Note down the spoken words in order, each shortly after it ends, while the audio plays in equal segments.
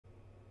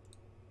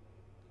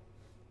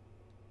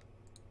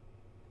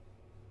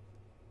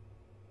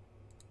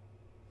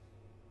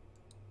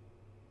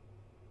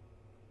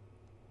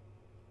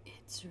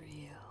It's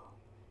real.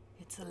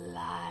 It's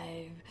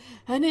alive.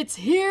 And it's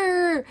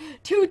here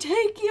to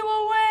take you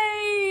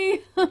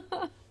away.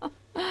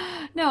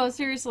 No,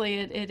 seriously,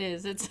 it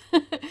is. It's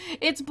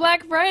it's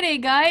Black Friday,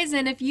 guys,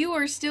 and if you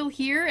are still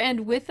here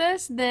and with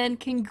us, then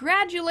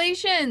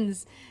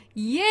congratulations!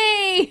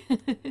 Yay!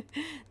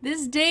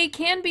 This day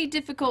can be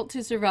difficult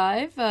to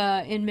survive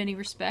in many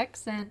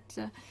respects, and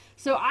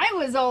so I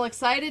was all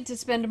excited to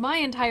spend my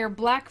entire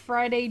Black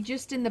Friday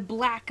just in the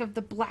black of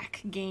the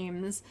black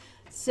games.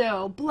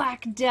 So,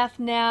 Black Death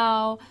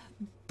now,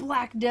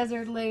 Black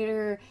Desert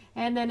later,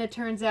 and then it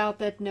turns out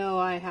that no,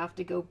 I have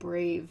to go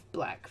brave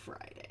Black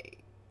Friday.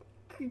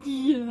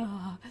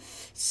 Yeah.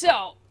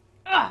 So,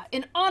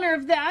 in honor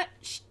of that,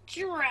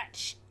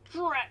 stretch,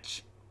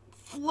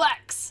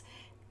 flex,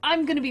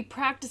 I'm going to be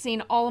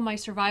practicing all of my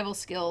survival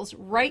skills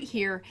right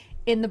here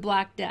in the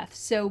Black Death.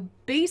 So,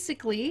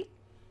 basically,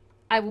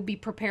 I will be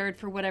prepared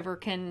for whatever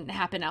can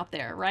happen out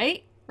there,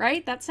 right?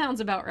 Right? That sounds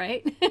about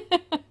right.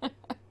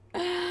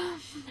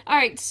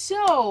 Alright,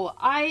 so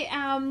I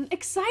am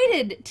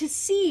excited to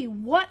see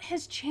what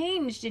has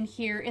changed in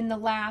here in the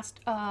last,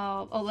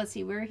 let's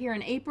see, we're here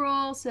in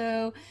April,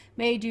 so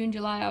May, June,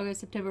 July,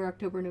 August, September,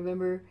 October,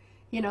 November,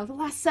 you know, the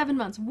last 7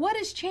 months. What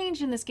has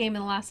changed in this game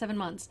in the last 7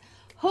 months?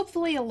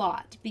 Hopefully a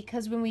lot,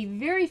 because when we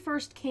very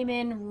first came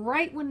in,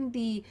 right when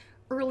the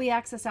early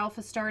access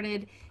alpha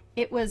started,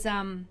 it was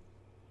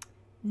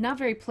not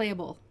very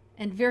playable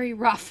and very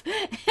rough.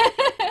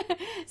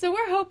 So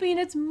we're hoping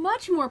it's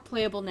much more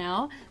playable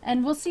now,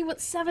 and we'll see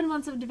what 7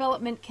 months of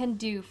development can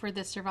do for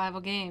this survival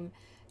game.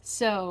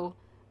 So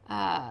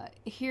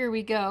here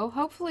we go.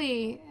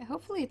 Hopefully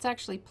it's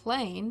actually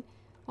playing.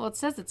 Well, it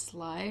says it's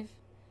live.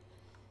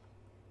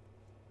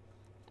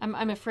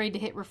 I'm afraid to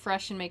hit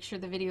refresh and make sure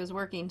the video is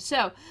working.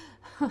 So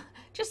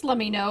just let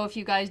me know if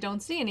you guys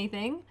don't see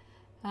anything.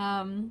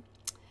 Let's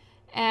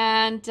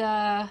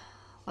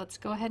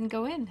go ahead and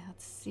go in.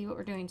 Let's see what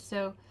we're doing.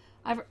 So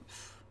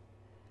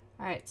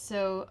Alright,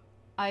 so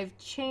I've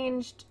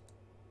changed,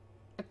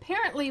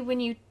 apparently when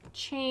you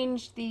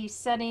change the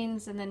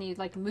settings and then you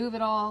like move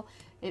it all,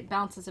 it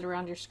bounces it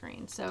around your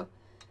screen. So,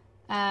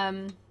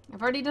 I've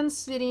already done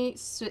sweaty.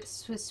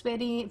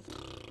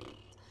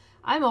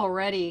 I'm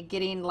already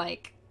getting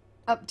like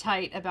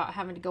uptight about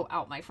having to go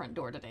out my front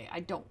door today.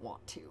 I don't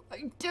want to.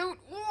 I don't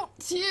want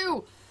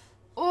to!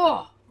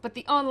 Oh, but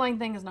the online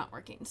thing is not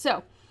working.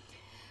 So,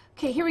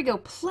 okay, here we go.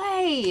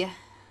 Play!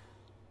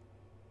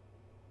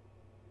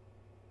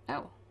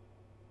 Oh.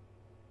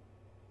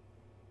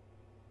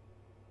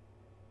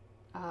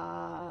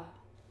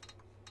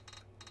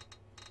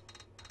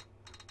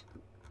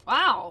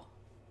 Wow.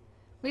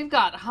 We've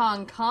got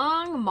Hong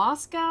Kong,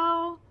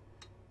 Moscow,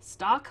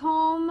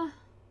 Stockholm,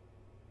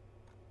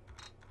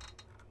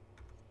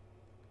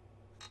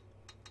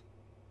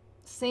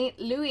 St.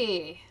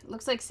 Louis.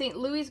 Looks like St.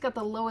 Louis got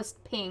the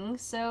lowest ping,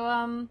 so,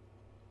 and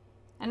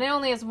it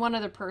only has one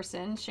other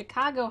person.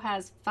 Chicago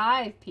has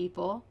 5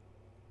 people.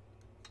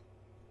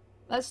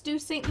 Let's do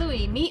St.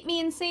 Louis. Meet me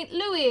in St.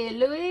 Louis,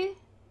 Louis.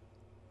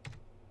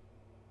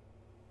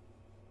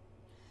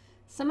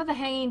 Some of the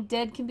hanging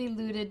dead can be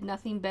looted.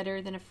 Nothing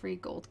better than a free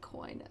gold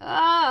coin.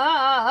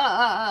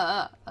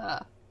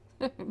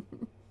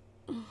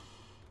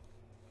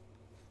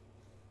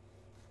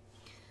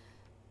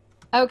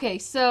 Okay,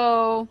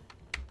 so...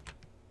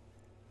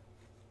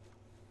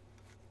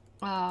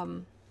 I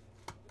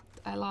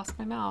lost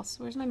my mouse.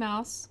 Where's my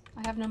mouse?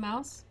 I have no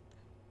mouse.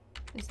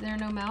 Is there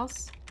no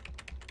mouse?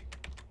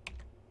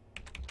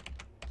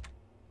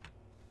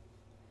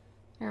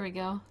 There we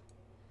go.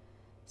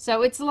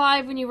 So it's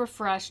live when you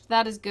refreshed.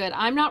 That is good.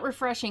 I'm not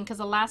refreshing because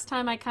the last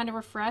time I kind of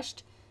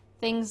refreshed,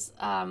 things,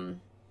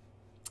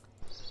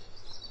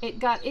 it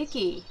got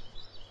icky.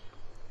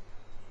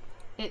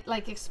 It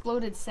like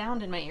exploded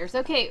sound in my ears.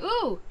 Okay,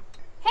 ooh!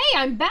 Hey,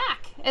 I'm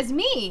back as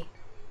me!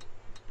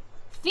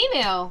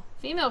 Female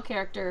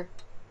character.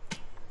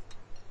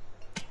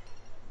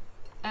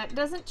 It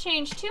doesn't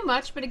change too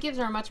much, but it gives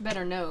her a much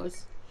better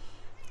nose.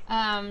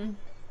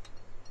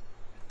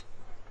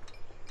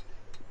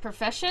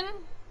 Profession?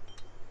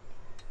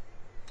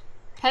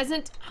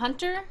 Peasant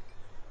hunter?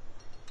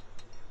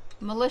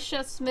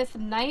 Militia smith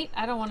knight?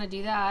 I don't want to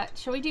do that.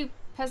 Shall we do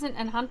peasant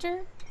and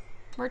hunter?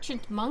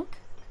 Merchant monk?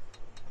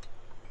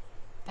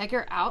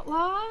 Beggar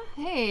outlaw?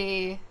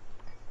 Hey.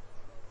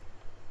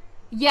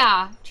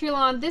 Yeah,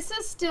 Trilon, this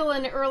is still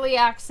an early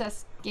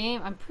access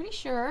game, I'm pretty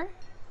sure.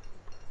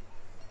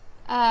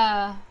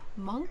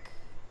 Monk?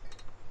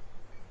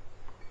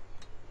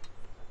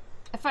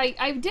 If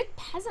I did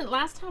peasant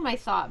last time I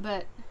thought,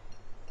 but...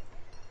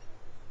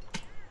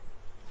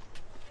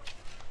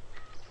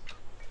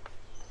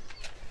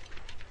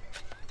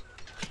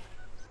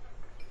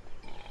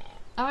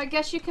 Oh, I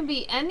guess you can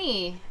be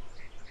any.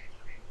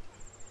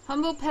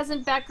 Humble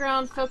peasant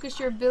background, focus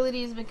your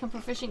abilities, become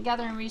proficient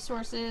gathering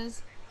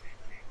resources.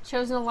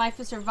 Chosen a life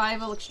of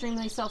survival,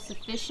 extremely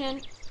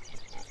self-sufficient.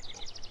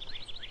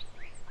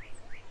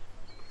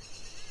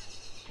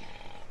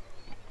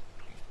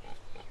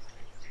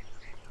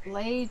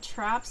 Lay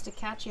traps to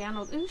catch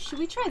animals. Ooh, should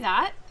we try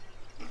that?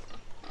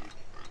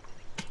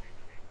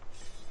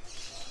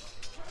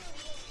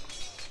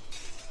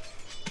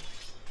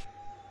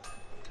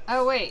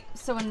 Oh, wait.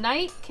 So a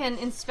knight can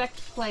inspect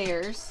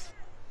players.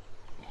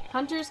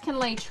 Hunters can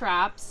lay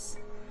traps.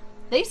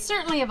 They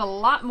certainly have a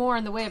lot more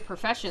in the way of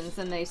professions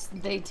than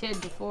they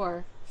did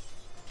before.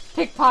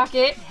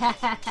 Pickpocket.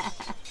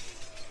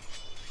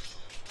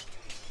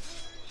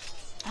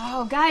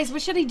 Oh, guys,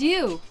 what should I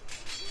do?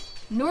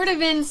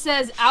 Nordivin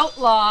says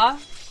outlaw.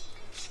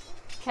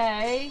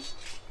 Okay.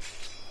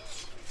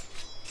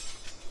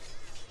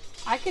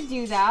 I could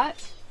do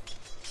that.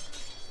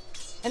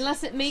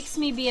 Unless it makes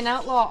me be an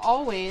outlaw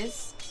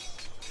always.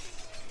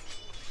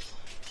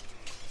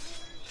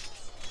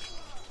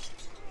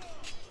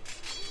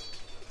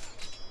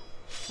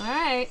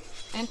 Alright.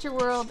 Enter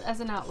world as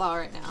an outlaw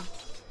right now.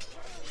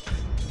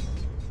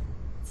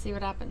 Let's see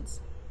what happens.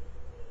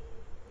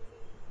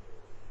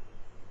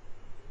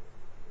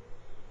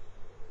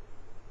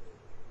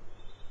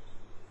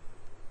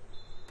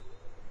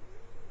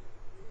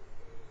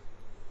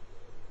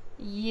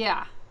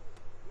 Yeah.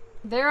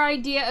 Their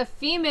idea of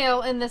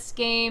female in this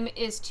game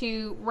is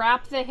to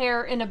wrap the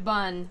hair in a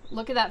bun.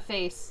 Look at that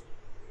face.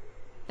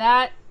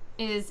 That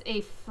is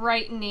a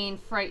frightening,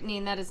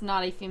 that is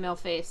not a female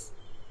face.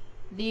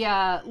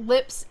 The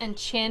lips and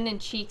chin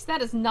and cheeks,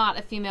 that is not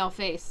a female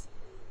face.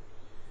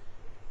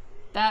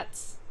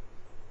 That's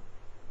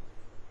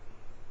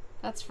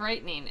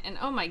frightening. And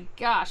oh my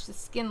gosh, the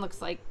skin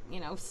looks like, you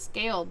know,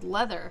 scaled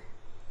leather.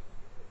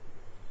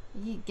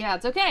 Yeah,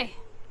 it's okay.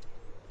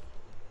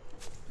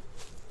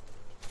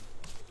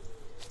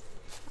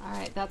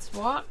 Alright, that's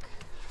walk.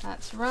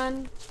 That's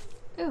run.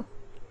 Ooh,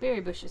 berry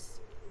bushes.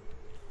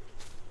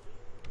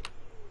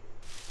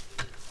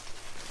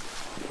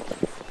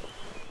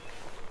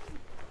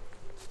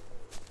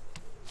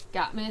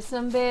 Got me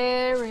some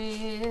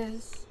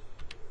berries.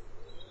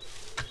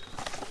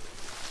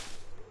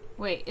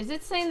 Wait, is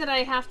it saying that I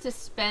have to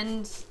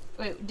spend...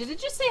 Wait, did it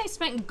just say I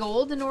spent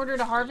gold in order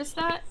to harvest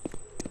that?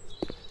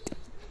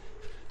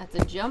 That's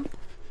a jump.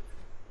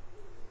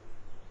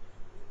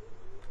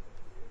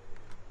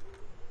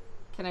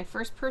 Can I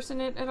first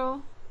person it at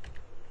all?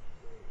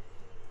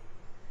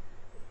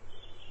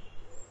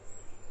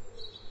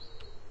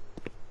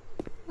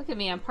 Look at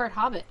me, I'm part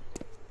hobbit.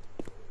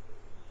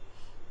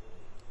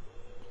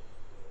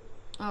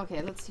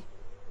 Okay, let's see.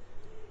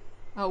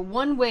 Oh,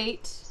 one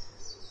weight.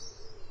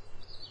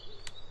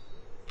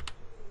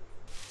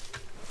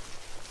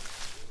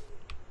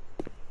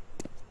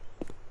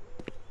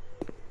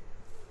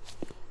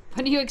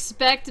 What do you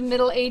expect?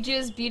 Middle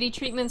Ages, beauty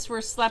treatments were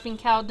slapping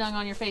cow dung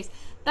on your face.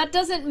 That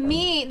doesn't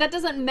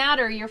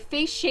matter. Your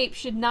face shape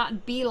should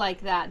not be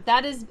like that.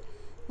 That is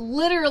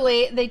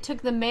literally, they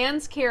took the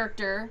man's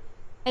character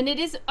and it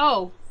is,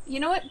 oh, you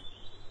know what?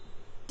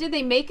 Did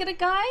they make it a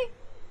guy?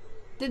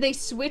 Did they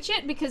switch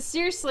it? Because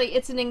seriously,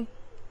 it's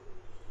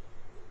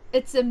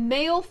a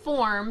male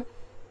form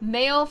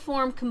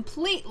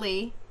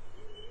completely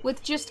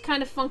with just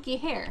kind of funky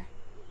hair.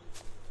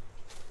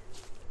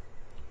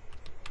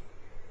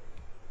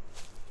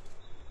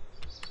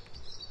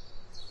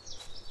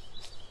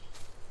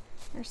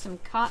 Here's some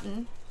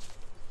cotton.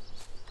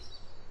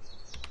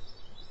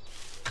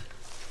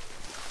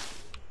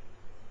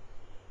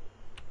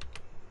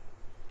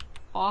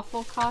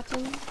 Awful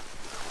cotton.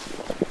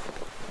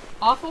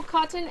 Awful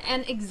cotton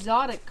and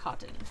exotic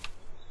cotton.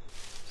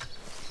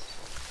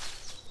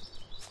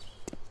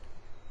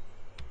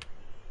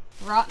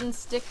 Rotten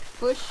stick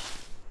bush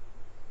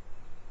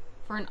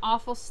for an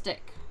awful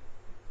stick.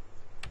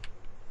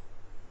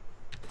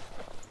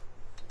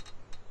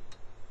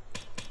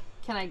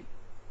 Can I...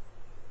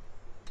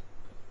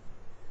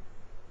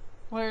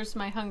 Where's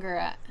my hunger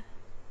at?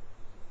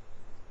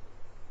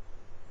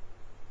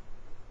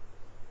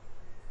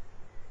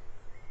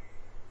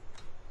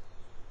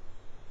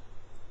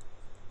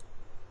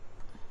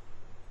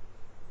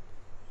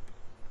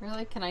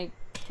 Really? Can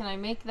I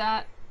make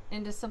that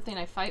into something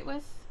I fight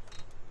with?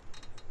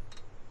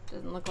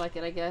 Doesn't look like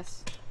it, I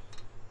guess.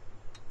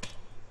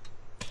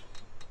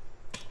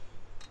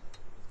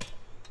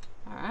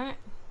 Alright.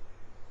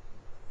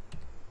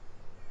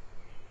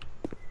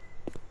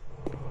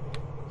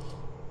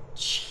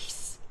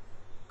 Jeez.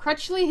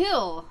 Crutchley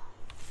Hill.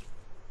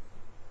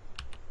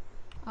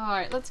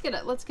 Alright, let's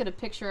get a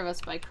picture of us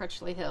by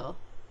Crutchley Hill.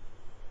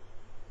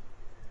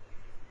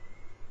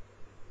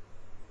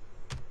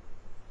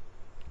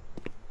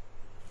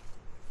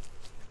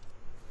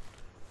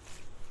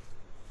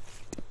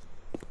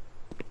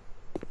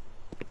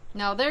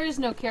 No, there is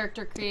no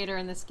character creator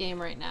in this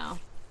game right now.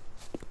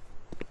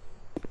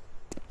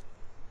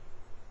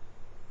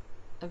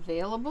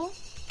 Available?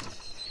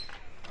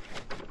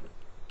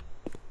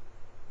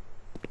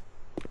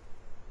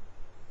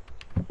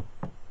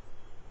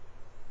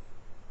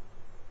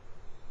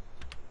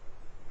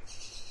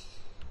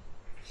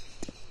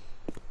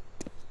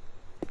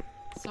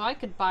 So I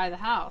could buy the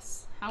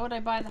house. How would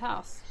I buy the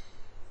house?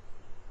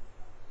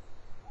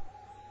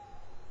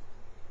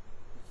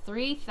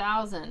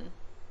 3,000.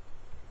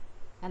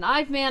 And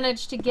I've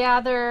managed to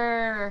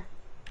gather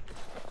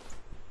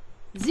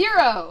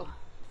 0.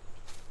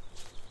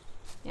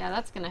 Yeah,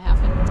 that's gonna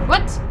happen.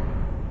 What?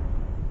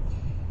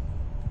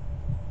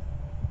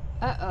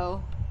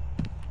 Uh-oh.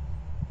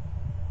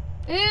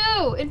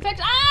 Ew! In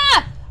fact,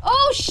 ah!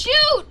 Oh,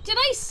 shoot! Did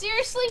I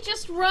seriously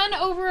just run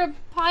over a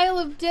pile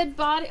of dead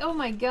body? Oh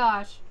my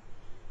gosh.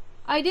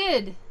 I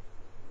did.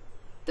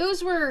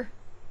 Those were...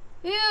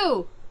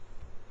 Ew!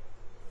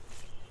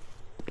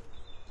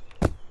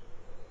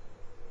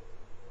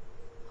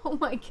 Oh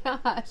my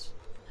gosh.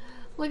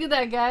 Look at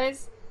that,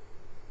 guys.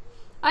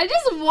 I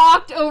just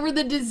walked over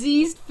the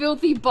diseased,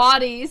 filthy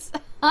bodies.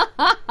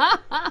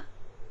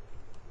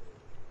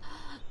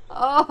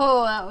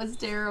 Oh, that was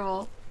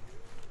terrible.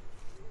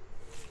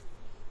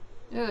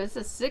 Ooh, it's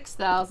a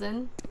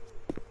 6,000.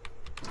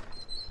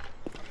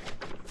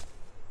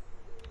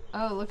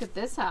 Oh, look at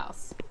this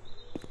house.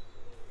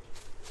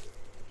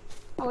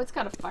 Oh, it's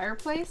got a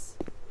fireplace?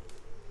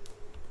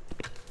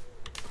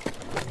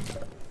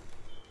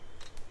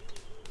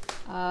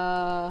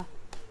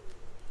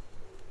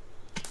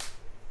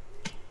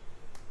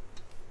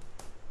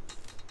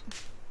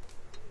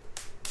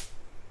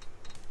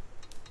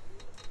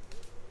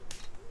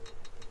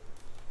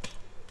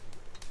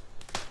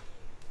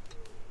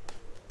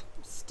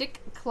 Stick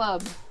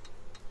club.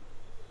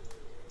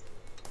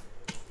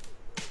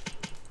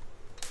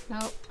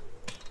 Nope.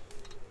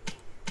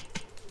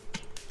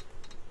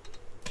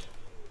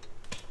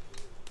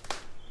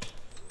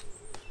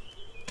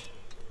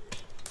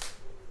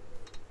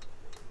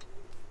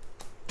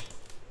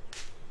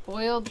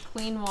 Boiled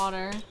clean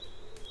water.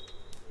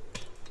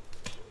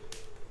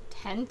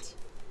 Tent.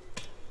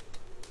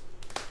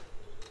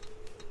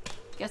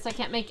 Guess I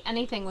can't make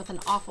anything with an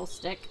awful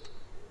stick.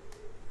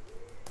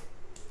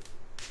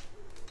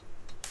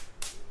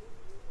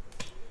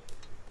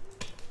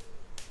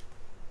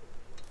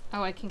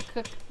 Oh, I can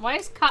cook. Why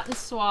is cotton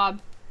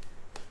swab?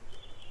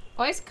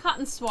 Why is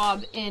cotton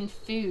swab in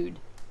food?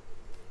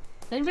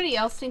 Does anybody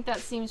else think that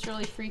seems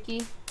really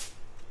freaky?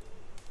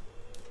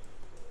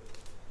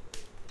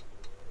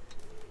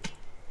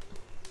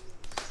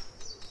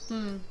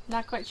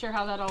 Not quite sure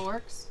how that all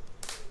works.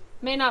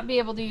 May not be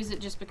able to use it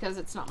just because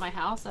it's not my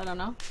house. I don't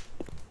know.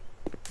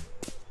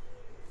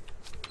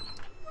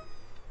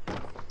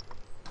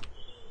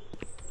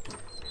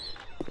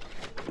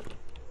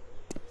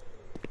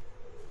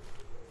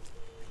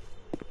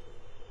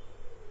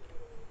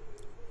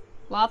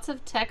 Lots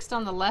of text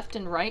on the left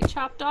and right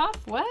chopped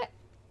off? What?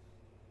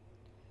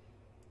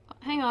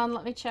 Hang on,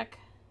 let me check.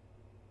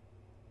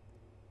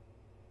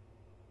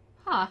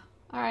 Huh.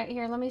 Alright,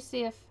 here, let me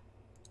see if...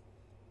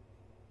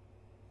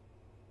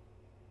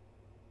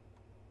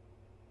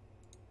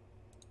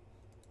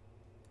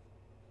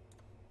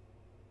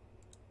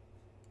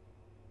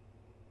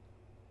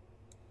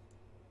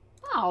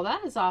 Oh,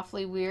 that is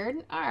awfully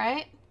weird.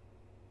 Alright.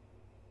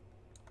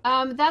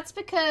 That's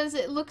because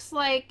it looks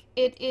like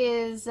it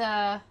is,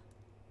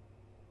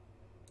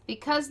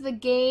 because the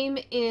game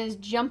is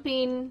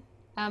jumping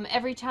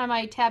every time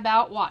I tab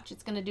out. Watch,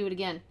 it's going to do it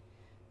again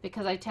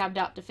because I tabbed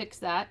out to fix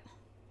that.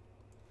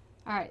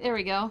 Alright, there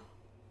we go.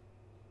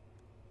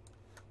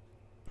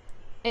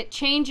 It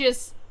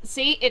changes,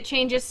 see, it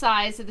changes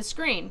size of the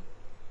screen.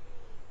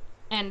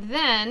 And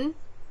then,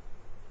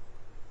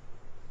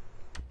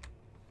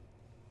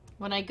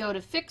 when I go to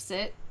fix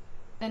it,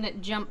 then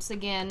it jumps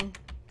again.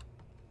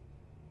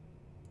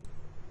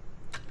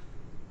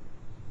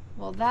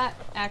 Well, that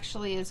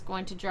actually is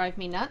going to drive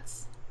me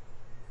nuts.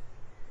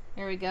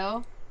 There we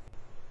go.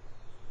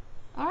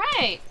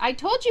 Alright, I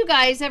told you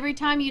guys every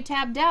time you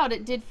tabbed out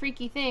it did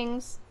freaky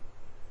things.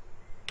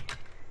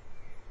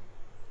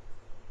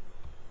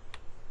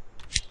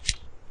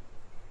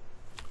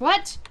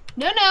 What?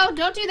 No, no,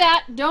 don't do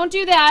that. Don't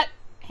do that.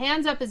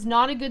 Hands up is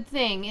not a good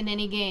thing in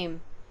any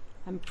game.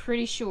 I'm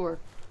pretty sure.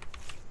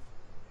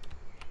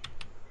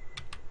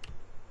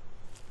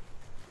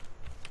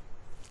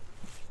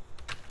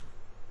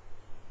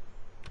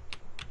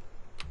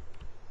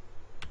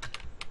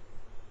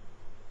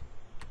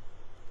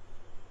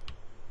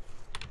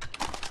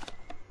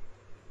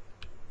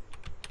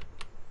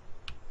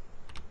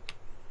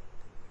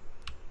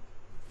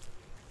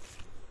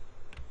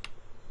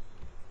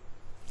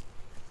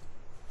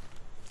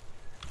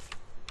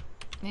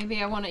 Maybe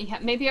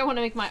I want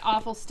to make my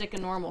awful stick a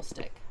normal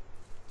stick.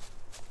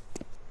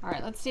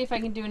 Alright, let's see if I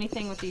can do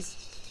anything with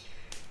these.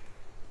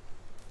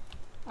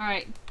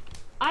 Alright,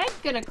 I'm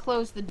gonna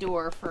close the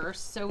door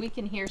first so we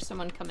can hear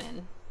someone come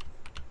in.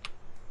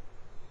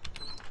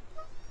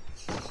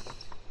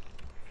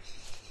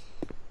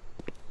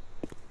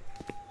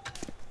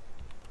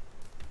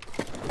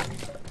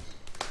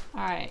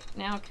 Alright,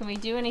 now can we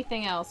do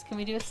anything else? Can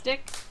we do a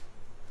stick?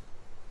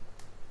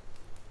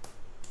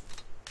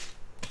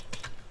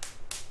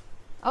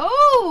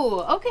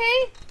 Oh,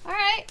 okay.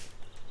 Alright.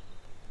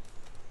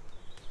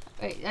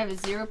 Wait, I have a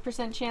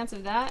 0% chance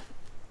of that?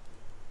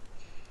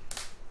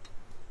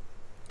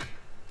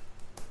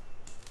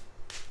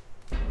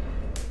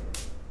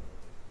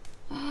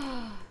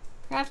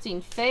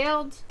 Crafting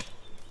failed.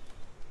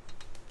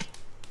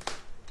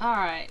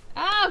 Alright.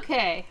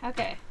 Okay,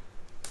 okay.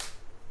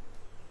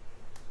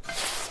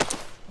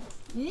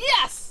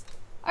 Yes!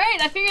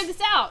 Alright, I figured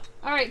this out.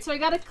 Alright, so I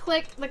gotta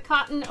click the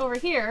cotton over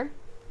here.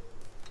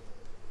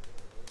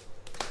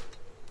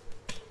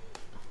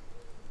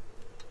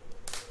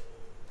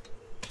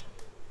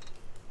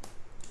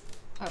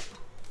 Oh.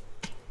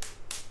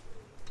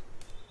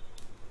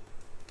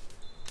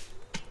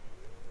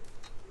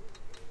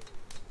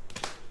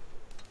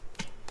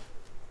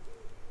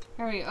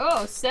 Here we go.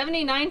 Oh,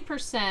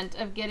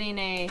 79% of getting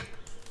a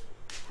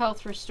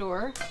health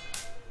restore.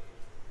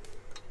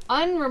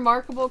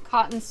 Unremarkable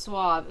cotton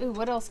swab. Ooh,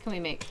 what else can we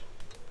make?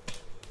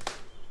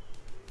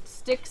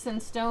 Sticks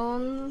and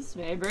stones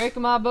may break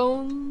my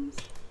bones.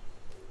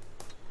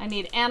 I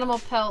need animal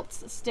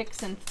pelts,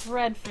 sticks, and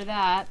thread for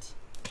that.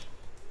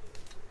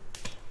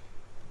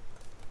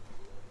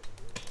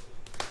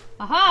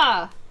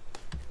 Aha!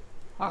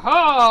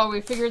 Aha! We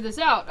figured this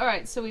out.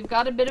 Alright, so we've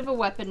got a bit of a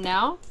weapon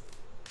now.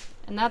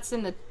 And that's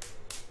in the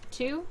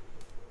 2.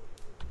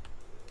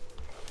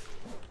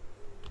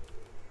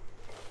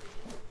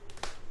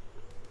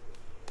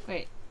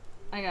 Wait,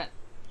 I got...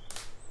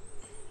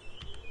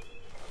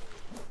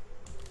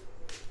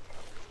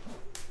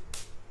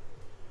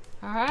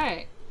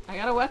 Alright, I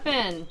got a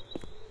weapon.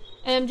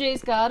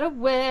 MJ's got a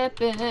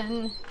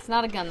weapon. It's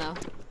not a gun though.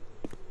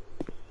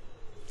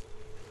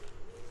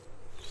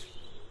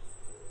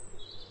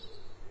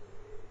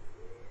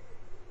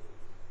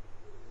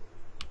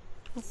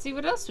 Let's see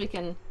what else we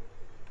can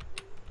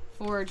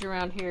forage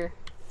around here.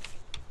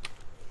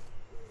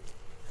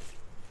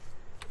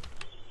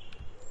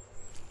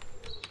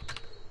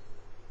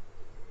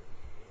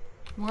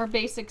 More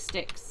basic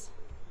sticks.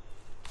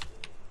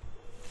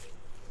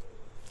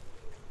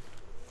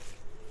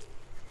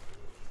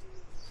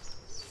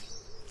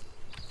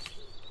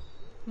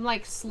 I'm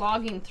like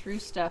slogging through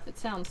stuff. It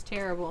sounds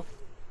terrible.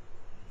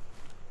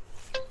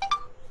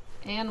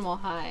 Animal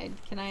hide.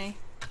 Can I...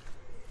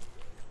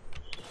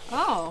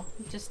 Oh,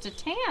 just to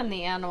tan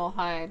the animal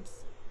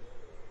hides.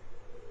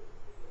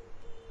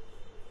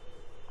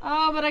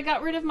 Oh, but I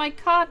got rid of my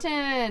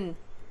cotton.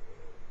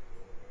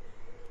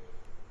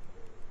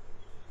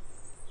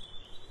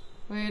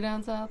 Way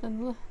down south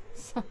and...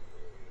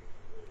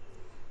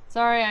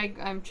 Sorry,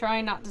 I'm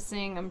trying not to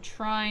sing. I'm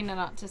trying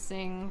not to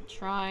sing.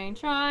 Trying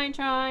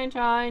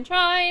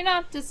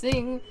not to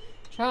sing.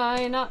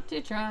 Try not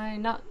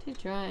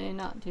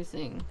to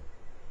sing.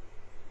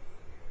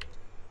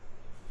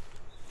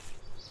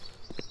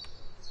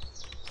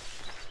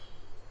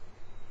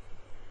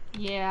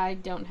 Yeah, I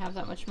don't have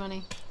that much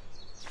money.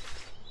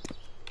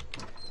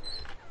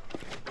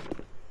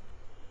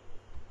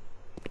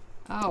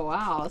 Oh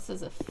wow, this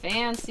is a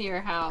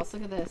fancier house.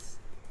 Look at this.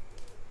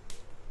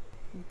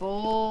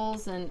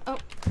 Bowls and... Oh!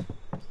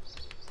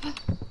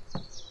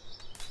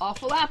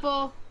 Awful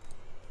apple!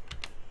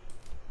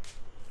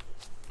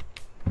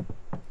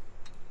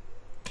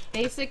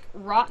 Basic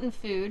rotten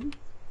food.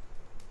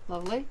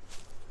 Lovely.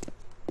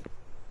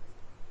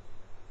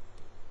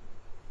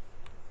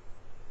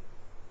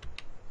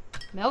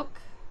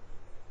 Milk.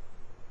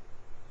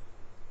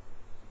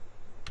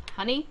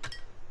 Honey.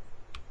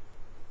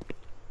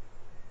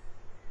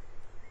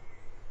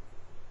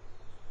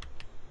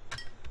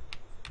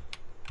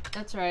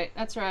 That's right,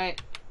 that's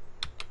right.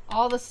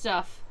 All the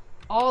stuff.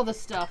 All the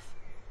stuff.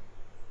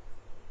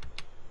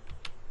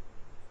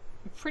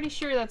 I'm pretty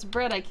sure that's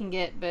bread I can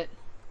get, but...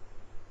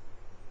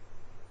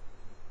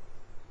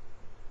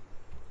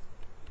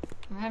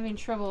 I'm having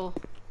trouble.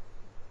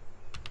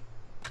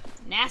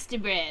 Nasty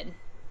bread.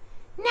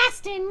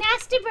 Nasty,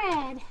 nasty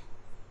bread!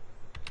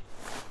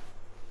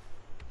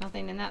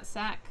 Nothing in that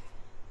sack.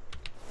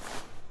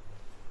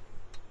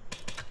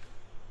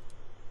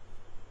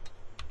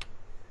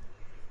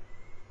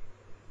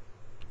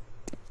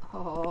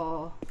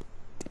 Oh.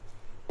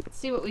 Let's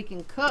see what we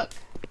can cook.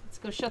 Let's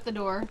go shut the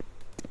door.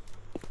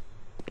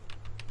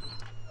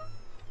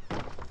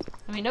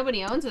 I mean,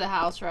 nobody owns the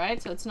house,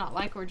 right? So it's not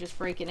like we're just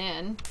breaking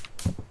in.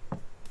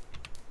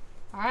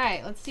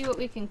 Alright, let's see what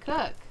we can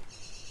cook.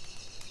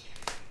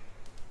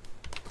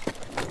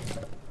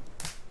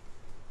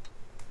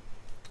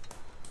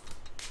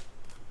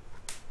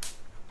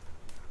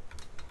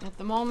 At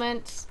the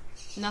moment,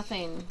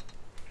 nothing.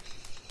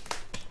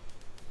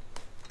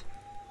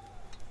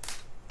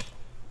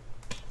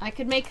 I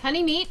could make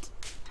honey meat,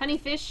 honey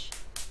fish.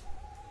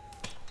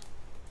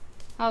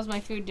 How's my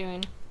food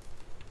doing?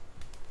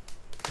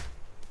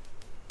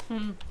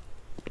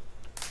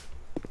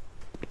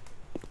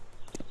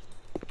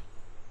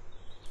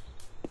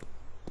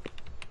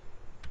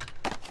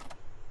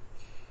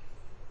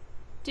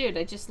 Dude,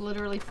 I just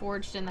literally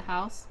foraged in the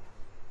house.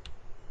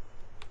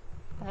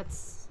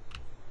 That's...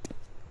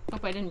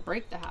 Hope I didn't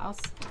break the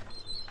house.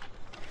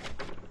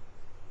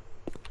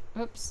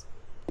 Oops.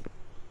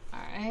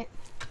 Alright.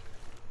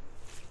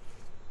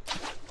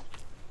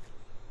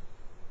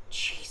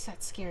 Jeez,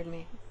 that scared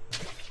me.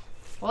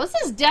 Well, this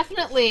is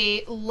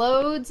definitely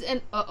loads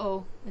and...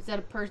 Uh-oh. Is that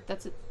a person?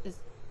 That's a... Is...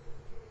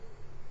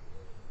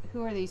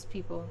 Who are these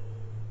people?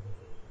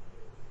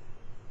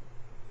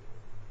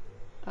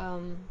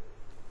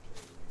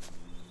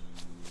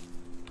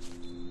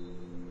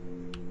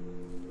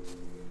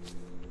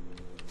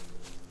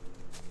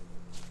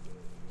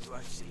 You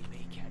won't see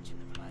me catching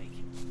the plague.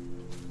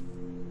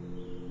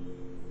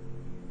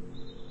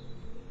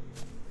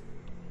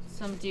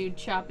 Some dude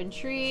chopping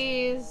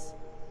trees.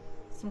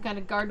 Some kind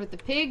of guard with the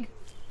pig.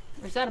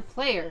 Or is that a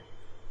player?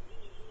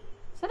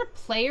 Is that a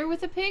player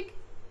with a pig?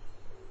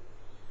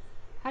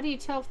 How do you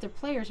tell if they're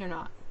players or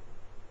not?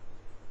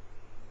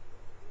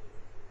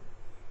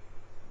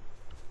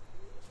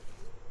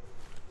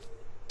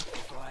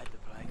 If I had the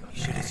plague, I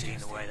should have seen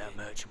the way that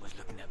merchant was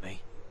looking at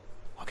me.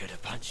 I could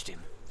have punched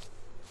him.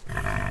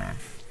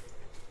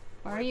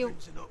 Why are you...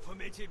 Weapons are not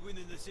permitted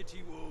within the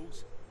city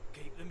walls.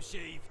 Keep them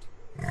sheathed.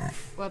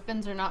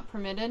 Weapons are not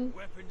permitted?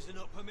 Weapons are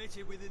not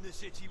permitted within the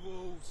city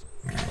walls.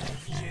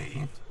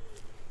 Sheathed.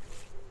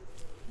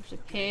 There's a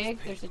pig,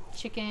 there's a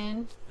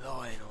chicken.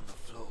 Lying on the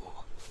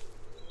floor.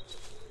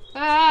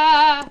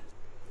 Ah!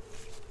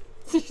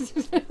 Those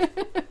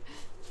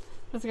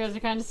guys are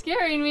kind of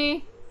scaring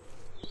me.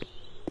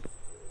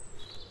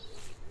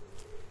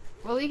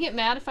 Will he get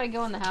mad if I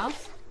go in the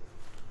house?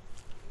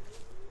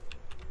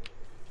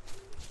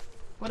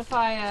 What if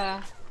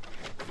I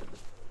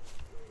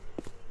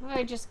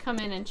just come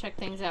in and check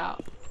things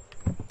out?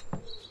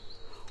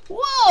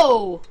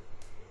 Whoa!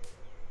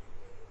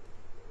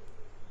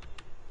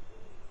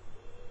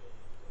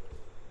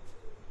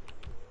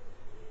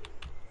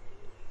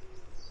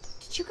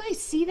 Did you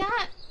guys see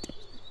that?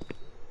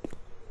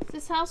 Does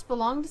this house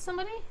belong to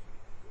somebody?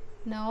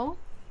 No?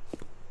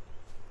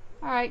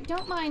 Alright,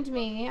 don't mind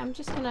me. I'm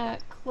just gonna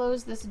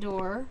close this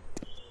door.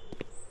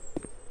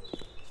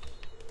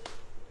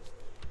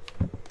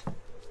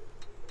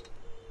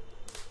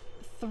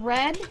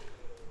 Thread.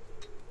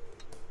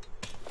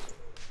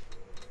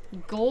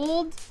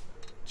 Gold.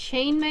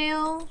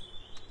 Chainmail.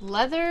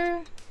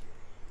 Leather.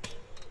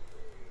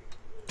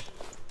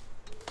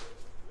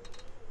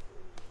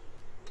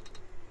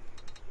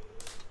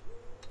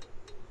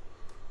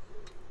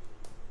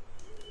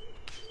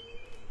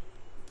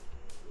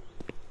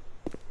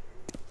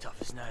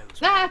 Tough as nails.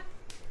 Ah!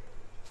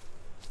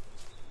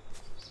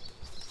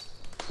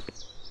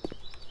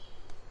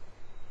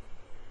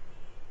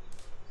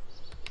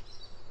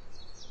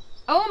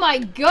 Oh my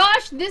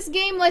gosh, this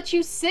game lets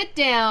you sit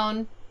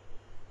down.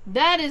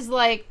 That is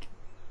like...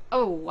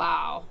 Oh,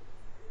 wow.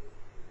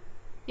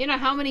 You know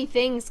how many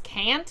things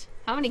can't?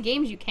 How many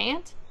games you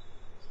can't?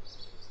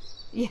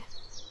 Yeah.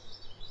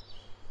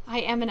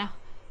 I am an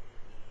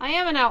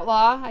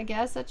outlaw, I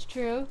guess. That's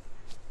true.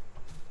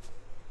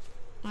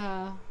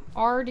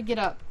 R to get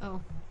up.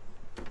 Oh.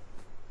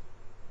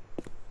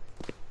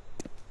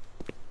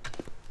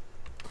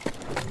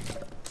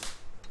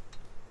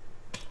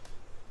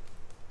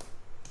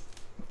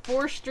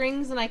 Four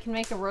strings and I can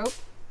make a rope.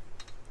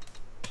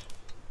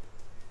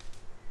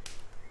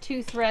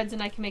 2 threads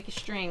and I can make a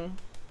string.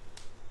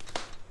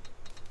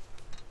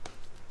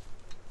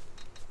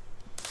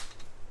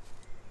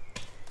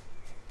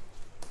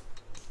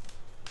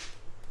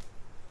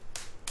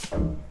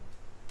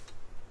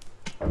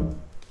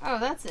 Oh,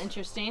 that's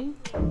interesting.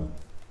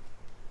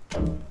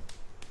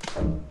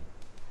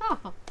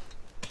 Oh,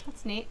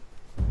 that's neat.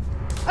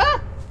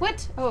 Ah!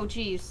 What? Oh,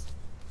 jeez.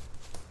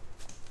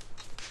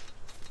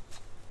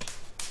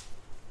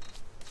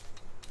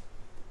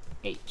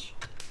 H.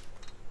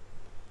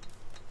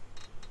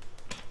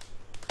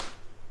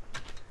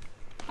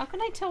 How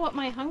can I tell what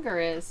my hunger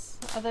is?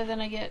 Other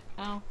than I get...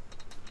 Oh.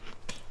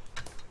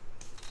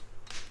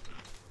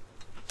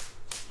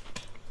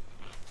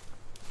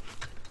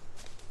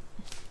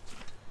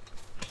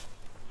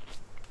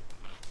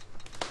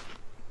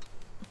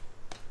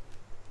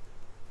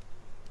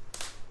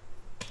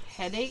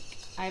 Headache?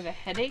 I have a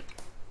headache?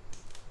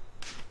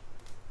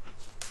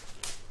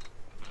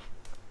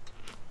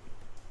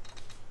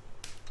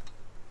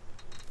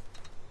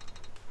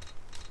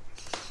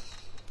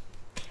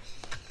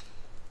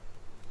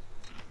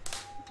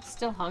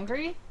 Still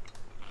hungry?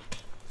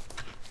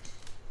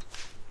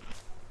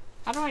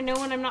 How do I know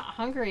when I'm not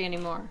hungry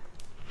anymore?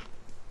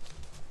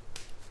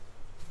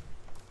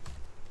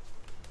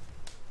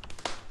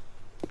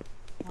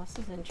 Well, this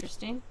is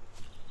interesting.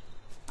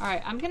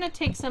 Alright, I'm gonna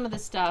take some of the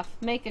stuff,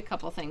 make a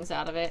couple things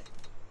out of it.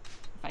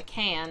 If I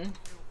can.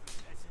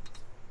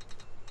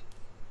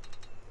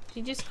 Did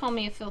you just call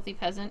me a filthy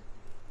peasant?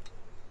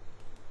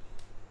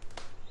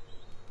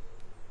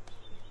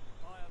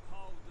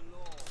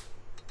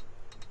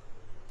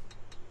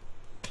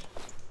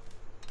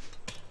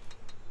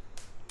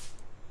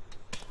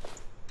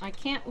 I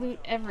can't loot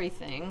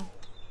everything.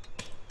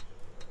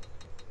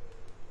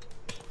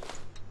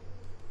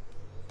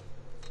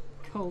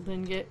 Gold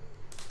ingot.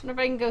 I wonder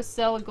if I can go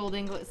sell a gold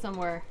ingot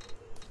somewhere.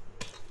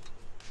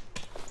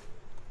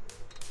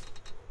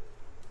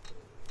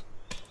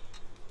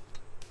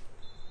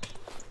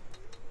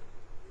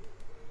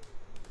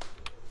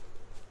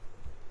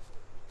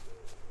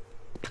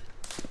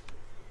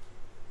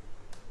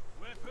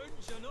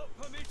 Weapons are not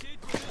permitted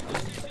within the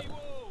city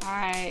walls.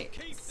 Alright,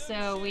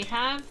 so we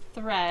have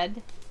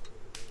thread.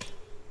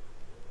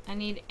 I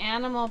need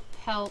animal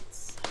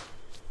pelts.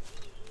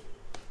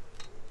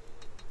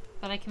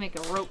 But I can make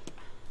a rope.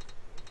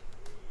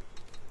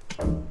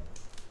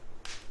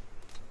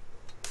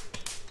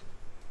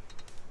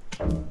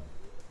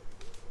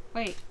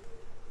 Wait.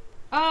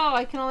 Oh,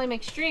 I can only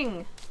make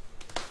string.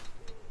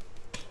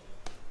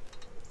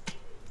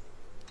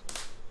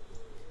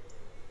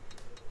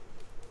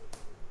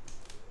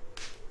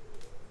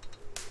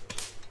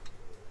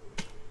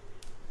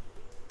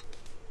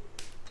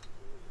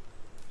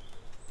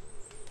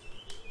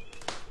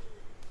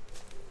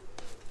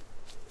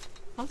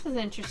 This is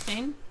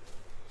interesting.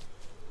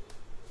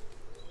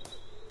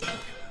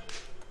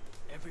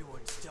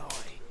 Everyone's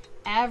dying.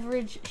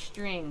 Average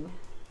string.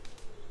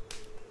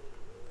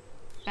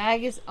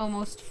 Bag is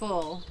almost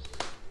full.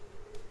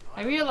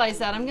 I realize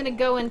that. I'm gonna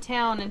go in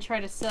town and try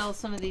to sell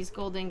some of these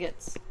gold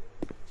ingots.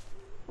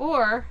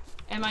 Or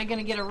am I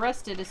gonna get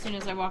arrested as soon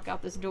as I walk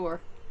out this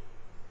door?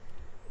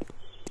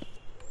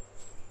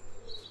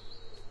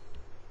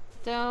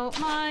 Don't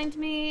mind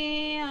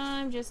me.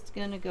 I'm just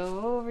gonna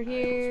go over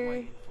here.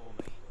 Waiting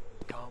for me.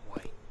 Can't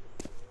wait.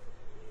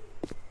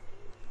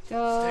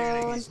 Go.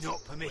 Stealing is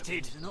not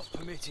permitted. Not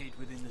permitted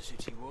within the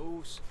city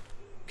walls.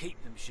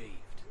 Keep them sheathed.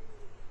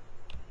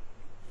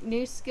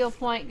 New skill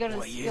point. Go to the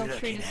What are you skill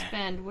tree looking to at?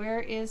 spend.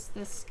 Where is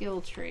the skill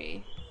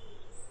tree?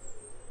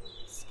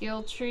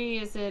 Skill tree,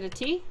 is it a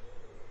T?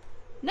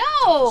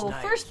 No!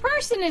 Nice. First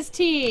person is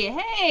T!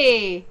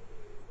 Hey!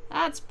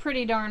 That's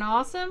pretty darn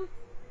awesome.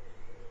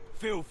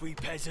 Filthy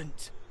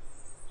peasant.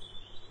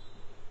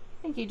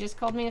 I think you just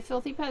called me a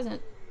filthy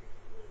peasant.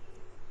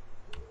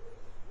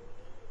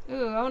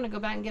 Ooh, I want to go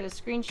back and get a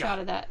screenshot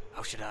of that.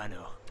 How should I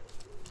know?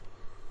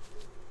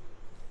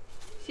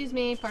 Excuse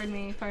me, pardon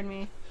me, pardon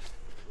me.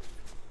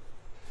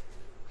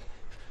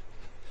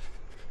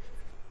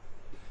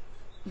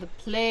 The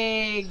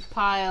plague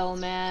pile,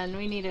 man.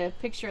 We need a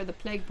picture of the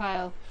plague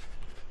pile.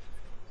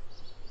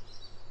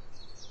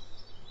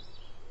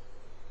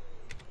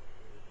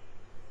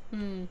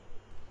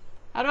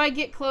 How do I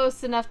get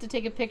close enough to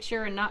take a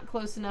picture and not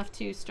close enough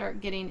to start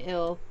getting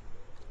ill?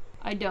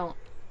 I don't.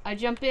 I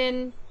jump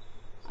in,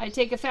 I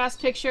take a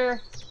fast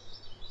picture,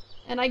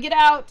 and I get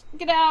out,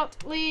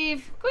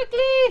 leave, quickly!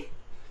 I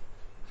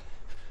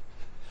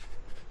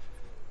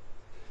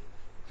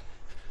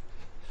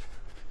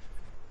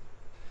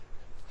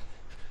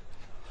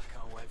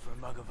can't wait for a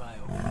mug of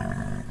ale.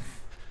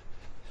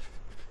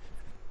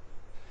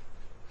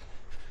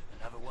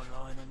 Another one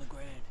lying on the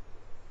ground.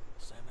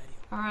 So many.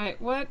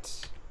 Alright,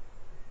 what?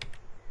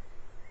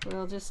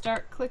 We'll just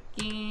start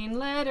clicking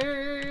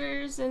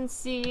letters and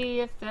see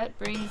if that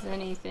brings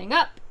anything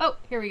up. Oh,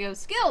 here we go.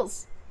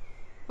 Skills!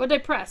 What did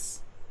I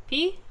press?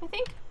 P, I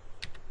think?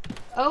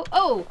 Oh,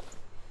 oh!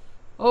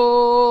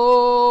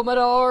 Oh, my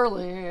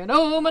darling,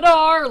 oh, my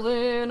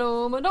darling,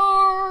 oh, my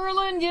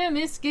darling, give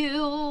me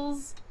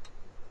skills.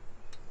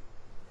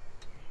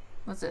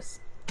 What's this?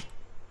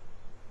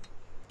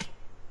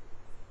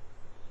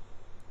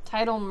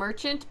 Title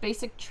Merchant,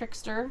 Basic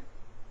Trickster.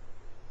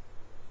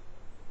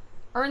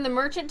 Earn the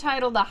merchant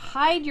title to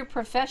hide your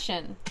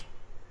profession.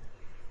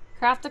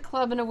 Craft a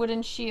club and a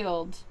wooden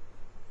shield.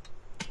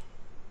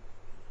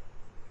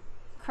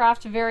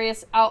 Craft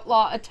various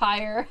outlaw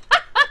attire.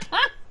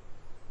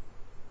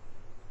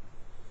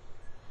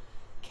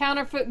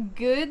 Counterfeit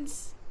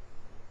goods.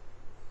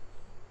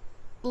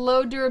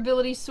 Low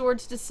durability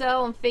swords to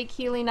sell and fake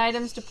healing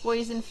items to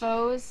poison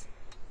foes.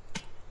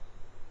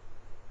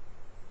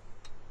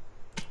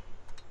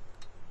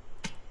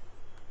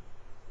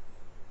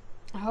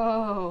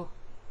 Oh.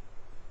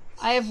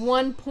 I have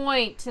 1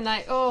 point and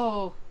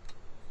oh.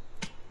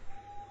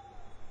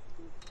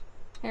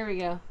 Here we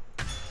go.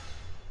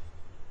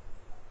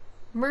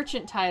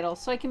 Merchant title,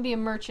 so I can be a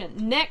merchant.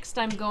 Next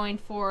I'm going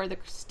for the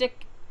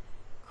stick,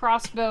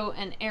 crossbow,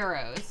 and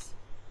arrows.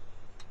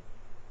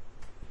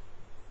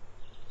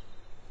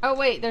 Oh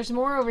wait, there's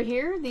more over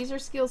here? These are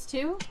skills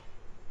too?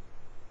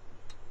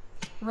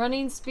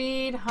 Running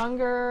speed,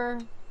 hunger,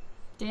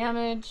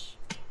 damage.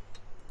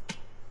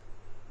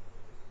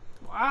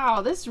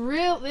 Wow, this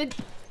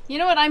you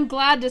know what? I'm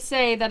glad to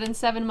say that in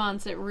 7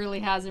 months it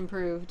really has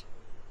improved.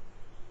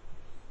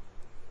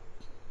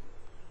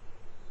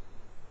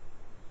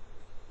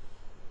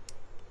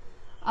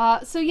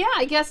 So yeah,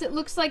 I guess it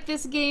looks like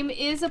this game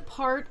is a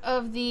part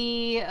of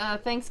the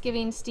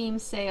Thanksgiving Steam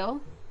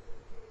sale.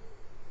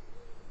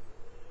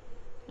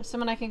 There's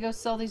someone I can go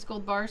sell these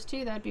gold bars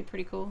to? That'd be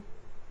pretty cool.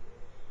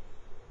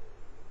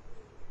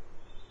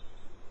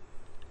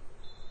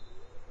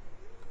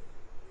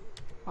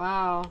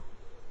 Wow.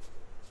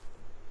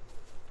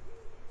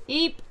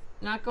 Eep!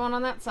 Not going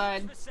on that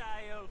side. For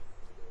sale.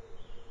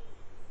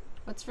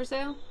 What's for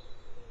sale?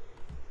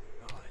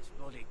 Oh, it's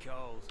bloody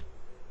cold.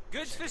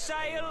 Goods for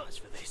sale.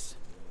 Much for this.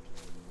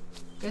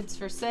 Goods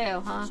for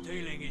sale, huh?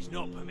 Stealing is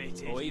not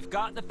permitted. We've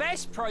got the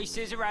best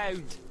prices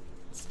around.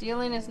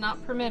 Stealing is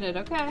not permitted,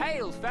 okay.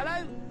 Hail,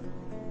 fellow.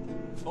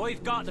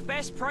 I've got the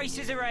best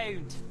prices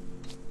around.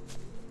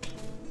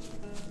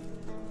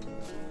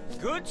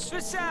 Goods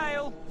for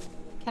sale.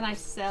 Can I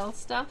sell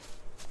stuff?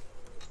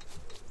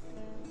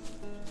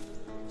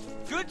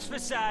 Goods for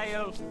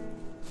sale.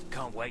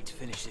 Can't wait to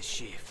finish this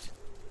shift.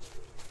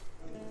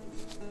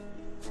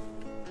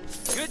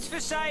 Goods for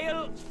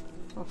sale.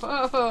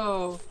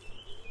 Whoa!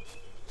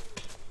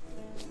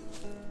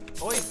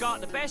 I've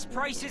got the best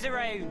prices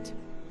around.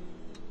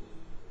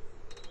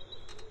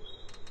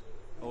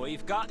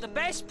 I've got the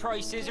best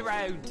prices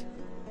around.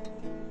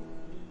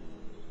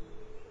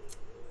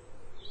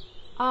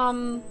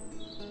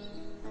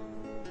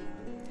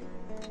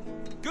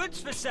 Goods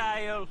for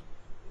sale.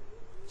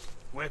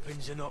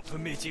 Weapons are not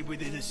permitted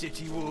within the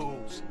city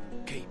walls.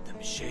 Keep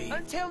them sheathed.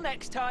 Until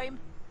next time.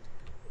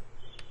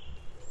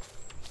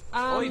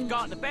 Um, I've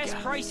got the best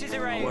prices I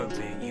around. won't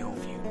be at your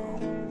funeral.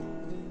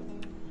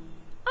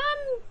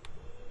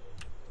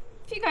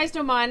 if you guys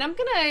don't mind, I'm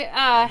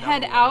gonna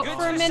head out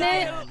for a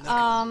minute. Gonna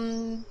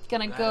Glad I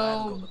haven't go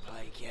got the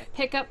plague yet.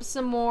 pick up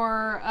some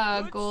more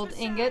gold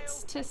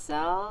ingots to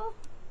sell.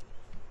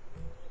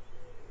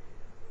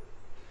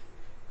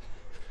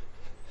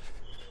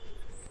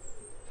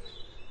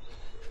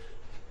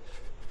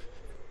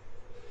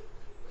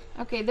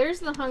 Okay, there's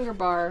the hunger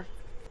bar.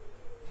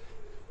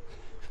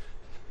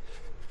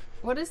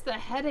 What is the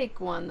headache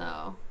one,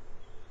 though?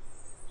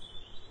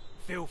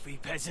 Filthy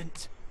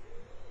peasant.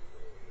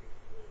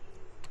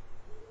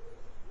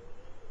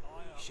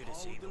 You should have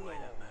seen the way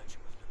that merchant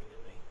was looking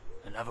at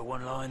me. Another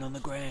one lying on the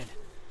ground.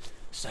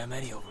 So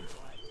many of them.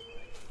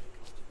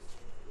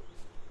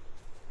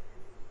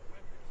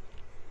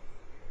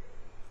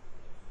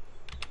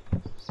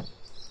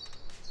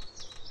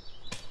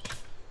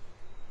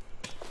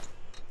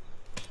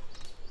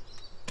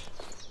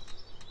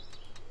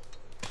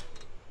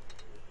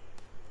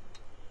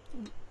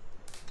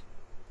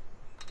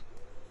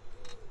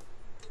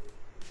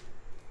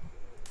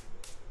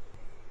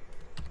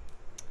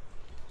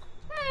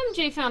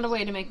 MJ found a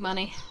way to make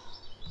money.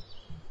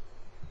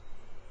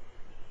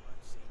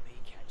 Won't see me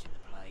catching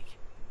the plague.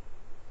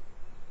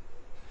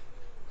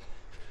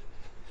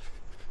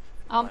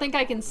 I don't think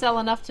I can sell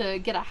enough to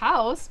get a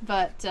house,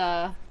 but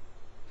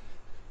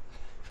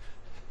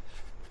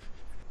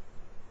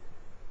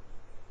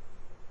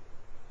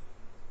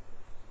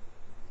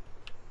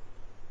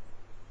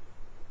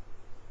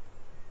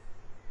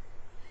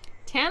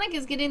Tannic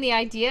is getting the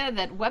idea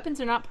that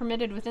weapons are not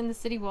permitted within the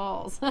city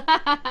walls.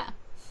 I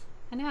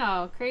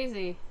know,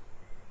 crazy.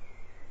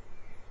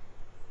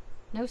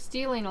 No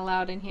stealing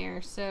allowed in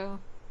here, so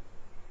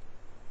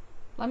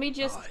let me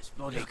just... Oh, it's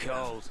bloody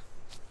cold.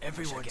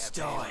 Everyone's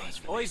dying.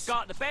 I've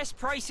got the best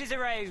prices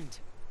around.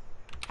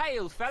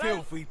 Hail, fella.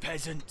 Filthy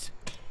peasant.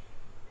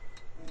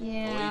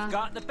 Yeah. I've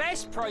got the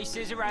best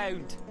prices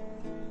around.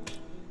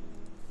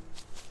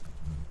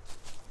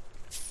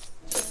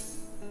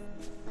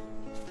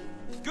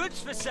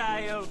 Goods for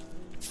sale.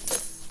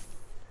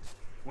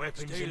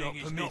 Weapons are not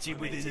permitted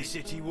within the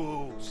city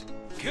walls.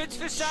 Goods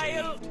for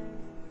sale.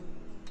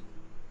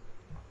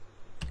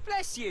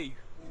 Bless you.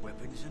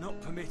 Weapons are not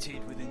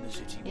permitted within the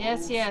city walls.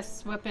 Yes, yes,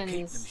 Keep them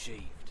weapons.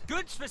 sheathed.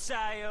 Goods for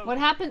sale. What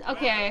happens?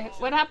 Okay,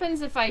 what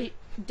happens if I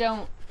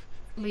don't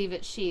leave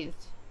it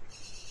sheathed?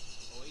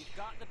 I've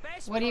got the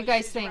best What do you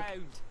guys prices think?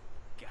 around.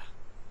 Gah.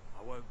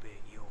 I won't be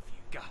at your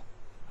funeral.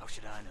 How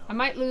should I know? I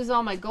might lose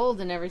all my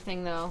gold and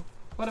everything, though.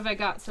 What have I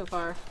got so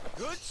far?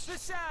 Goods for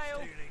sale.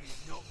 Stealing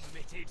is not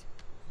permitted.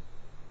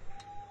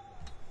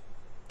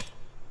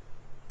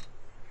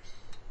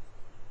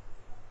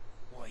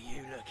 What are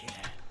you looking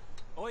at?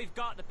 I've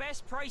got the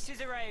best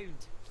prices around.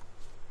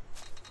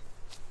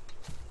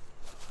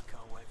 I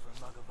can't wait for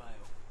a mug of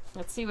ale.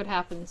 Let's see what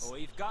happens.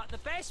 I've got the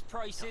best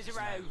prices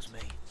around. Snails me.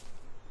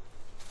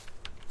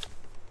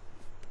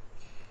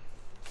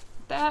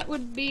 That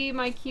would be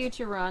my cue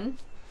to run.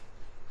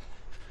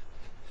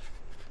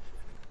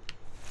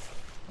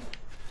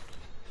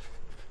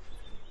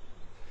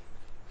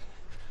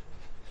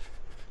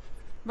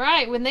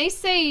 Right, when they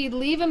say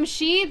leave them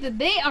sheathed,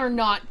 they are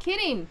not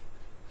kidding.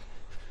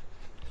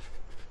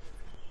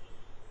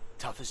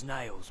 Tough as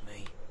nails,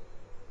 me.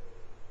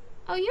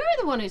 Oh, you're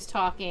the one who's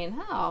talking.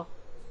 How?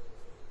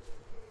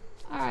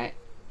 Alright.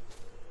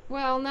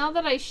 Well, now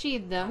that I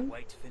sheathed Can't them,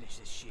 wait to finish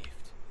this shift.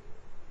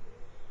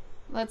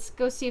 let's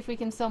go see if we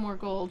can sell more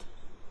gold.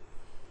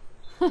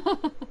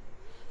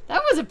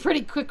 That was a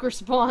pretty quick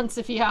response,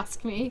 if you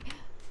ask me.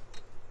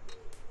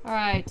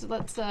 Alright,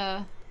 let's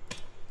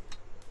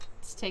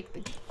take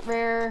the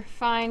rare,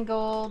 fine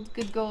gold,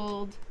 good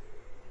gold.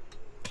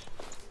 Look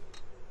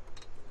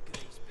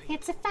at these people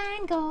It's a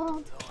fine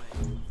gold,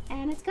 dying.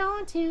 and it's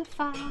going too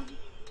far.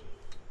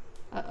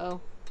 Uh-oh.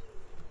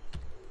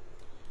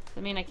 Does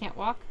that mean I can't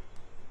walk?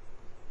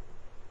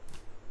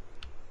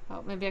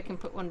 Oh, maybe I can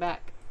put one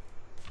back.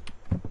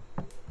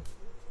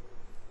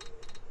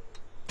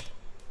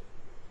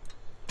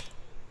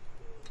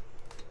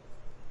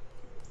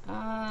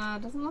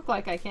 Doesn't look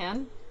like I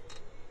can.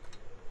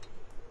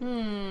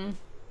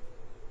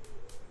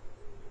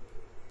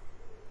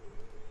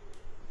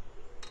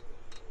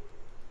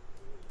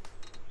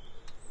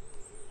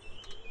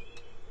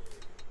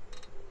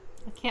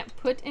 I can't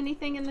put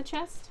anything in the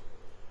chest?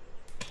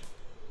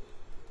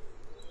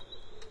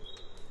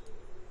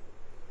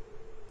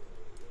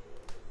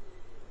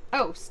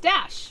 Oh,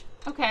 stash!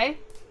 Okay.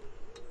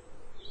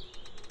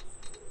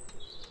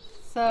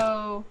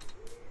 So...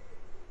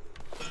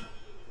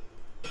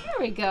 there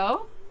we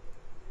go.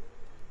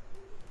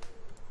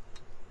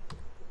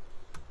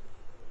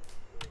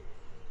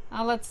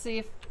 Let's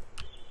see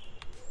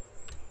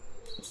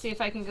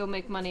if I can go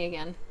make money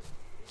again.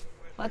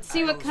 Let's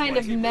see what kind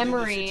of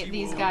memory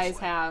these guys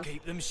have.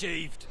 Keep them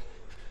sheathed.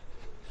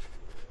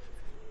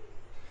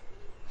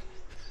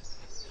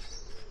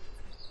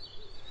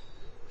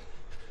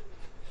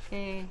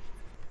 Okay.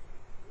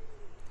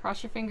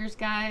 Cross your fingers,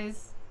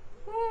 guys.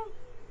 Woo.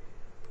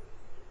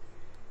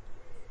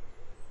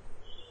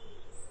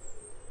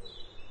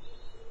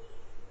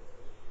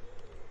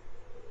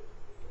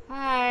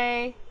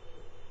 Hi.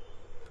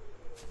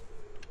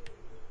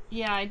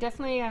 Yeah, I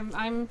definitely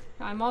I'm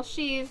all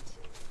sheathed.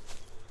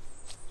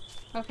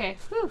 Okay.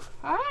 Whew.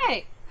 All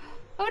right.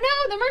 Oh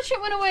no, the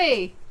merchant went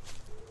away.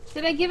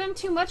 Did I give him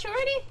too much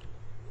already?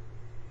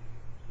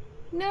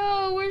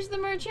 No, where's the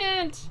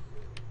merchant?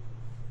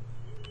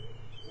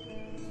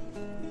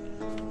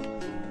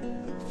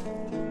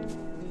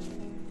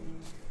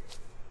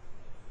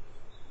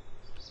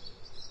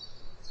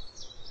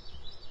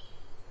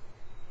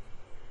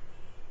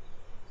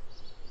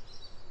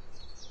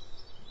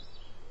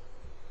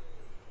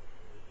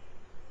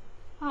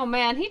 Oh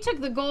man, he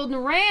took the gold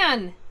and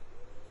ran.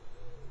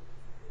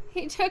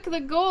 He took the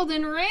gold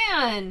and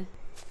ran.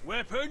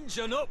 Weapons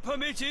are not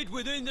permitted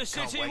within the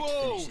Can't city wait to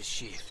finish walls. this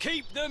shift.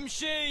 Keep them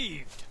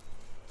sheathed.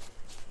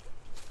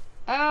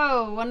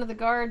 Oh, one of the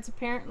guards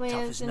apparently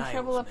Tough is as in nails,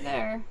 trouble up mate.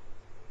 there.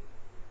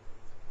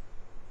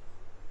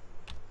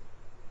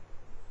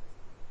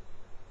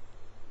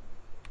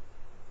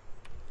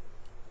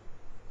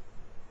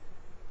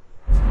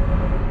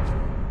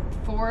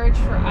 Forage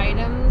for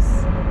items.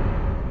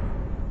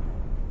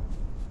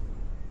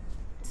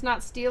 It's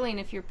not stealing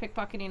if you're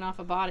pickpocketing off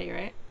a body,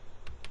 right?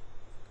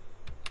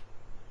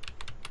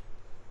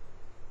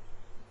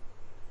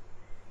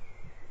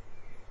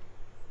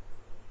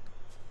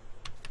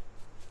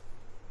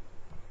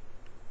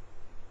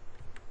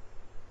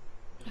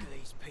 Look at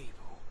these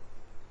people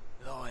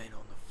lying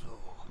on the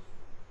floor.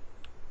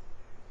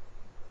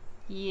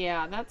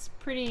 Yeah, that's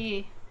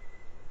pretty...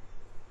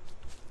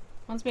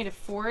 Wants me to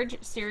forage?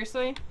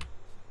 Seriously?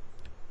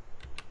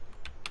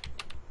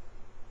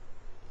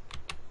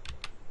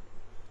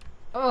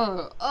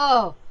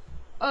 Oh.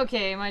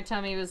 Okay, my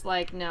tummy was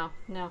like, no.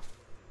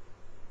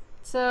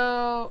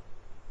 So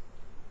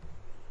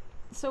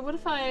what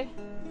if I...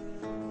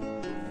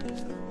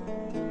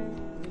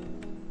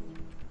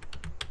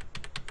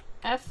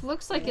 F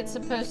looks like it's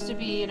supposed to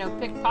be, you know,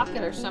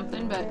 pickpocket or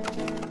something, but...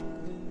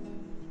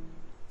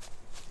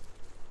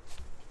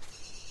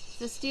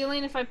 Is it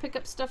stealing if I pick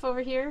up stuff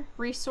over here?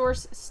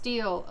 Resource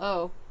steal.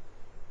 Oh.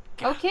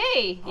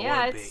 Okay, I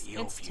yeah, won't it's bit you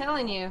off, you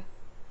telling lot. you.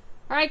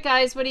 Alright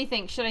guys, what do you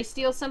think? Should I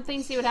steal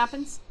something, see what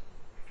happens?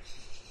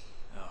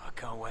 Oh, I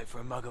can't wait for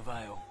a mug of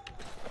ale.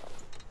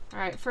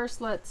 Alright, first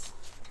let's...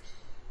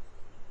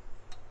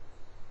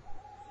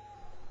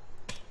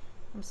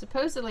 I'm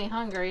supposedly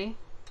hungry.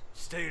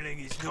 Stealing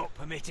is not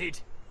permitted.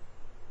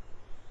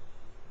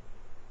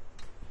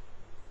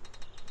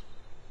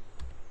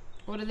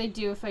 What do they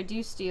do if I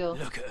do steal?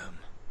 Look at them.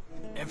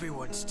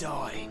 Everyone's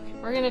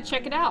dying. We're gonna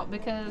check it out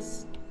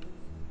because...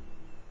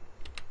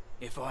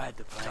 If I had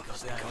the plague, I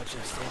think I'd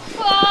just end.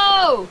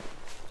 Whoa!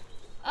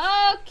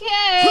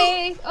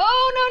 Okay!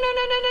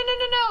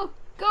 Oh, no!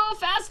 Go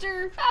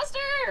faster!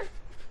 Faster!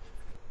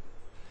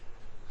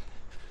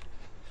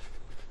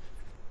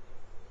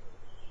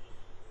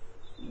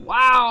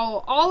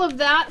 Wow! All of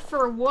that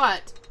for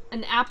what?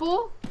 An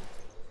apple?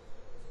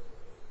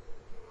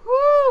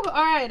 Whew!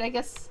 Alright, I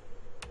guess...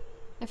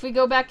 If we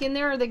go back in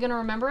there, are they gonna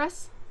remember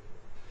us?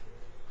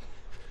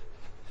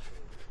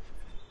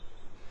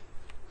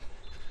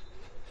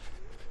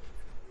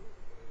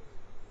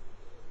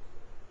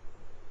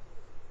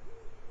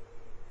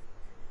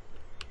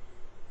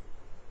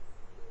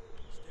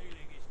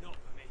 Stealing is not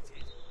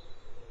permitted.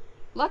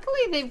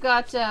 Luckily, they've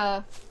got,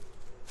 Stealing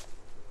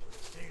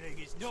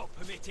is not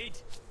permitted.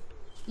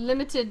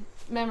 limited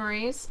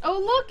memories. Oh,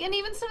 look! And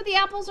even some of the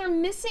apples are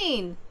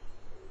missing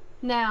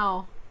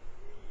now.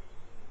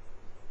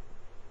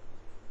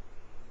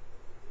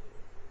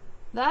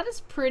 That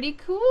is pretty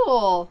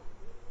cool.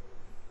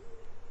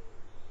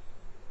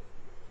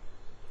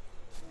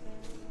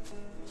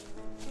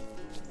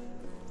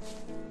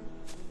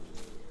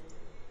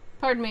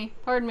 Pardon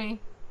me.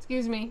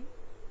 Excuse me.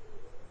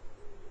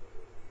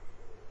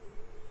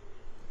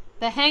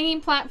 The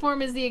hanging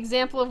platform is the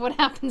example of what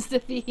happens to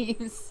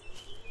thieves.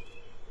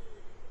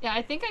 Yeah,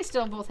 I think I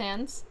still have both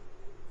hands.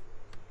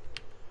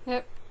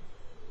 Yep.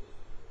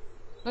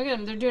 Look at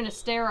them, they're doing a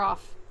stare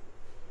off.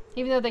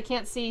 Even though they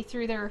can't see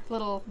through their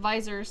little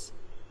visors.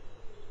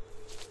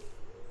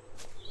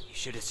 You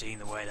should have seen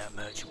the way that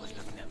merchant was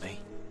looking at me.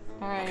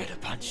 I Alright. could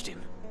have punched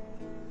him.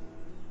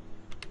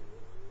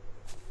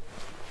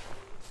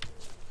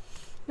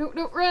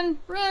 No, run!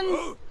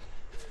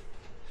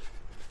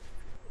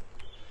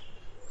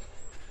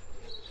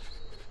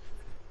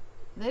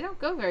 They don't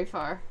go very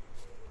far.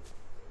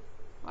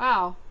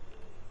 Wow.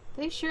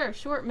 They sure have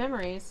short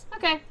memories.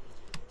 Okay,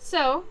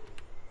 so...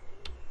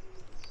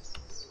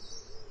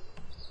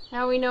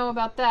 Now we know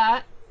about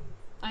that.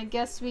 I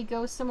guess we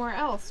go somewhere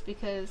else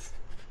because...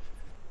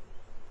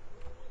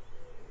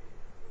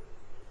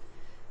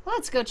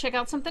 Let's go check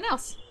out something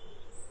else.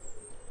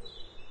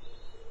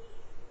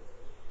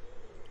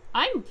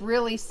 I'm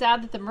really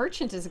sad that the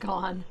merchant is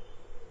gone.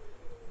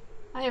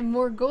 I have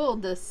more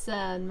gold to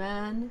send,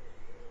 man.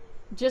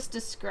 Just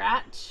a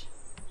scratch.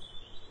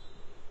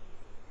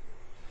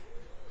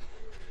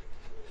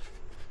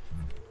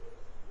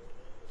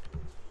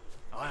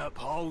 I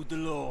uphold the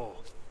law.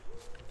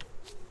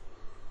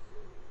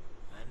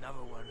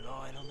 Another one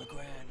lying on the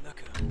ground. Look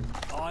at him.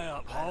 I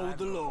uphold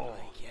the law.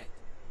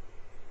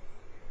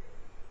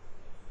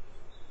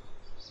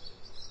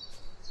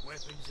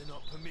 Weapons are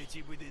not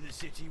permitted within the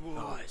city walls.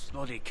 Oh, it's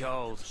bloody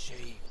cold.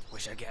 She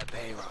wish I get a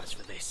pay rise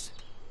for this.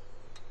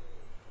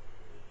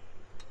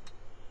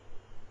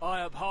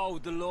 I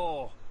uphold the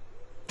law.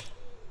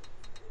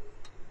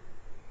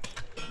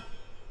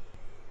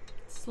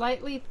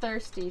 Slightly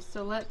thirsty,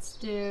 so let's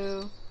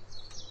do...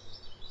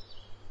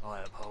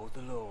 I uphold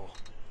the law.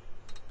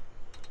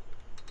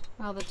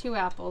 Well, the 2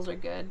 apples are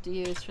good to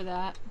use for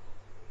that.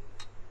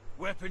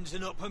 Weapons are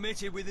not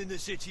permitted within the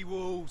city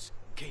walls.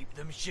 Keep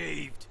them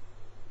sheathed.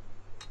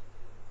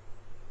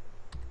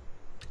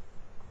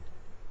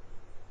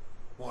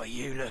 What are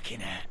you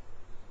looking at?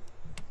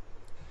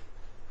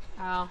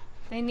 Oh,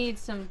 they need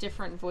some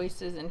different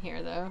voices in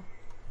here, though.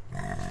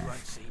 You won't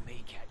see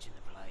me catching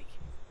the plague.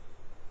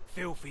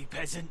 Filthy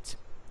peasant.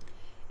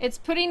 It's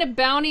putting a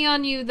bounty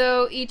on you,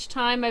 though, each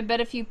time. I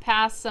bet if you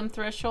pass some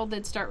threshold,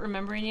 they'd start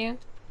remembering you.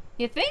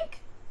 You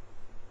think?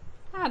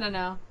 I don't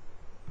know.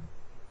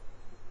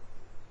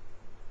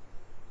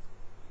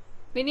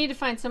 We need to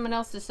find someone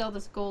else to sell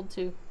this gold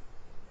to.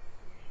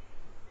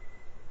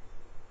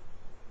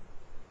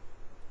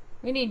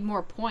 We need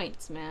more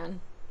points,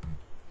 man.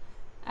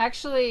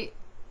 Actually,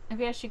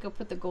 maybe I should go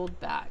put the gold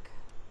back.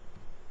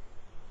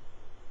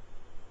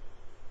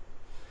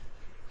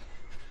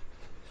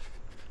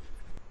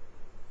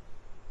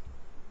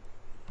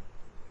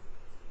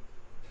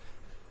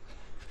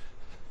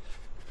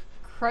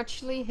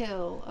 Crutchley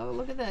Hill. Oh,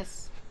 look at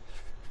this.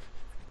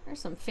 There's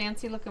some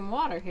fancy looking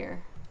water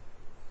here.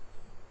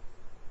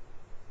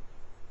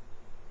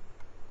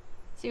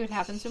 See what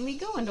happens when we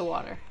go into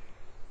water.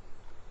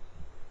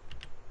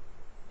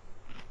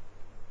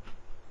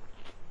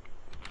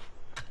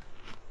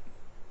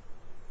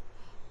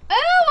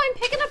 Oh, I'm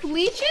picking up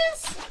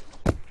leeches?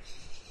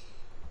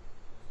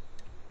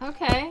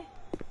 Okay.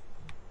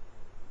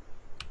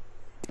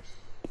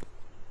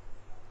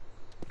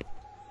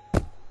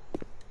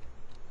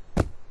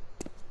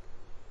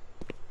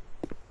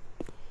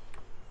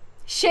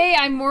 Shay,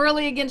 I'm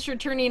morally against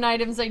returning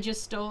items I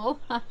just stole.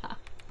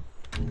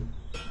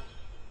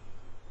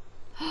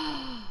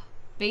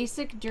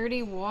 Basic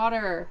dirty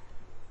water.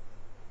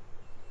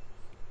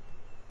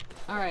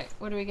 Alright,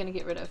 what are we gonna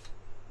get rid of?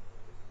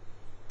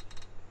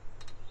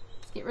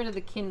 Let's get rid of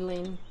the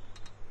kindling.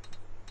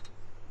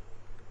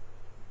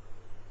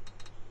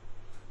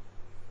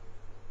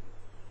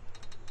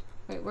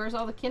 Wait, where's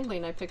all the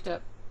kindling I picked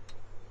up?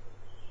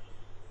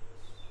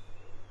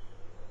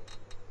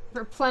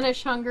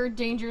 Replenish hunger,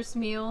 dangerous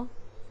meal.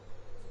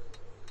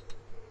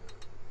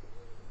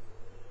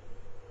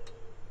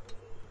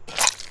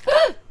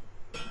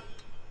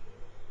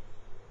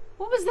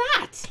 What was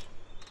that?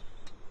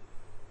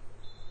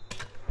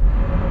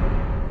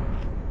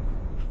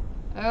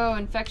 Oh,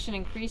 infection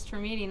increased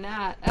from eating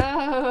that.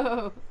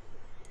 Oh.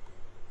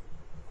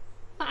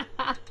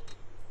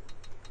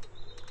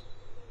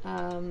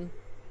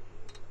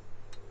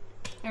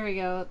 There we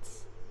go.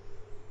 Let's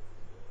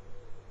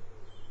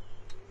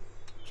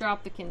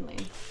drop the kindling.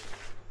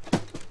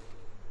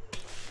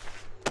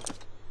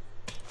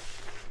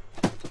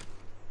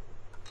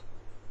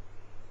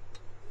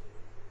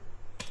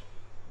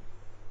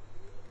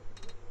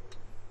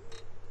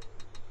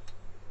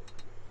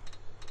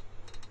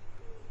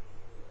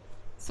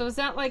 So is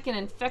that like an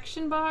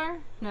infection bar?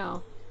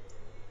 No.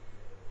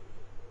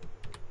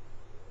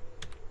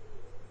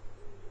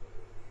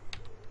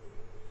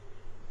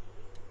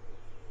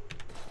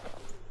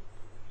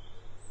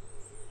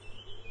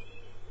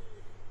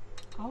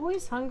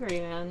 Always hungry,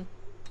 man.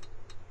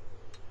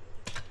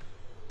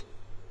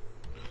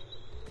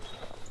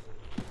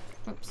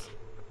 Oops.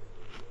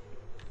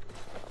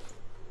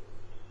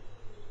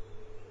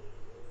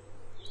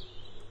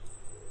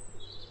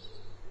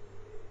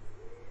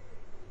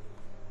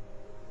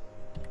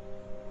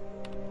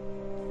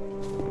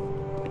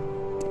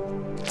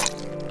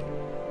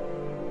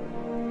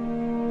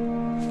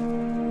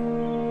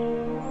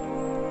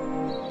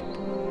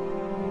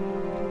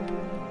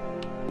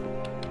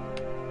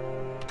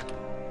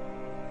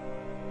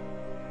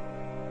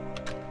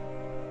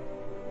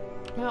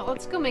 Well,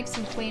 let's go make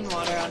some clean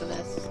water out of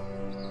this.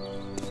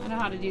 I know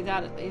how to do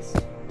that at least.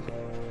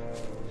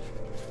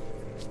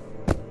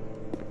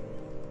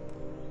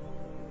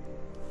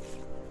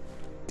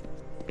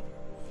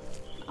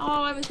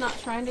 Oh, I was not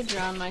trying to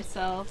drown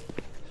myself.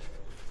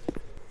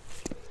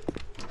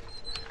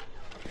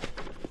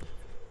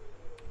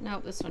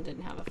 Nope, this one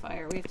didn't have a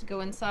fire. We have to go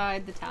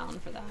inside the town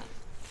for that.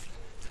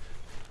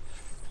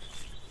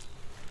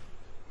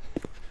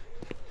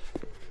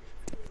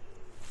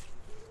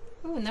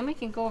 Oh, and then we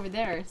can go over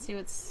there and see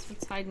what's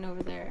hiding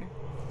over there.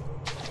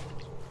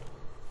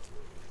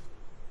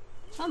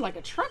 Sounds like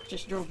a truck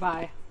just drove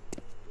by.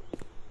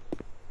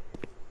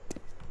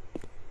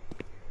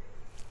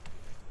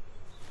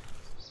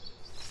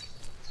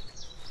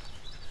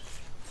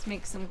 Let's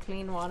make some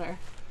clean water.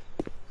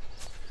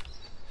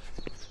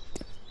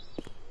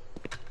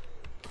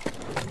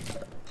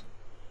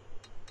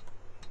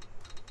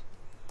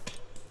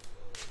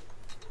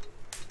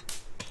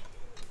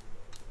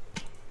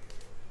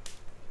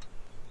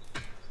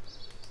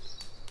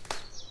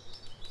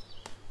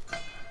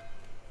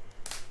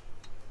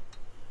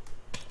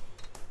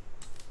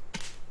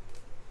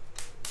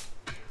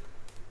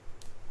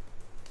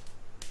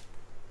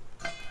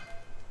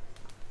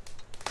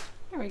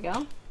 There we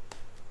go.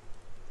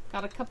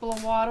 Got a couple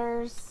of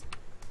waters.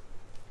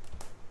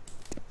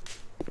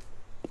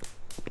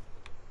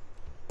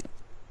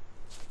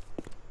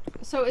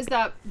 So is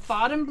that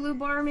bottom blue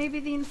bar maybe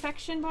the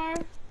infection bar?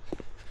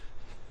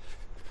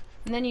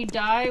 And then you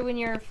die when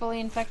you're fully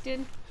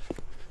infected?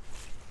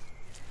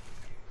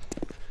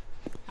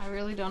 I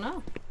really don't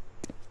know.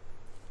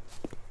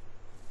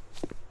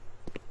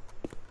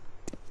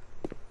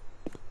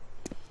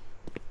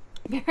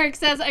 Merrick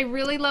says, I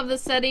really love the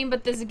setting,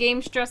 but this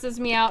game stresses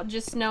me out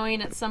just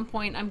knowing at some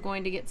point I'm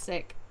going to get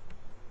sick.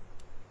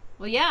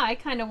 Well, yeah, I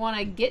kind of want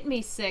to get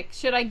me sick.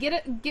 Should I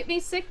get me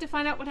sick to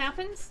find out what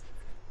happens?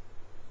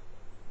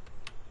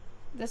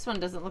 This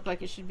one doesn't look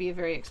like it should be a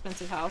very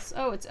expensive house.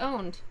 Oh, it's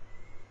owned.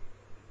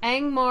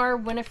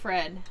 Angmar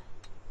Winifred.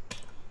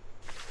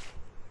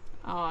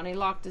 Oh, and he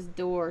locked his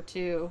door,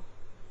 too.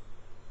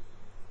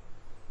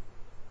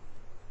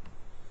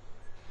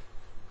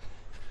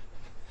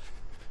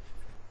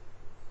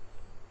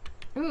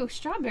 Ooh,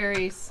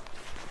 strawberries.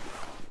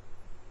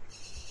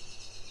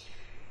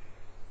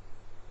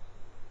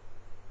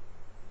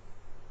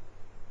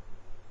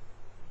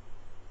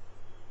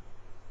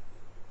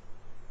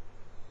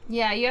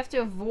 Yeah, you have to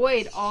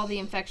avoid all the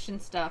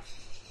infection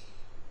stuff.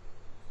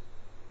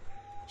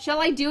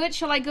 Shall I do it?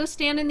 Shall I go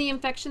stand in the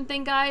infection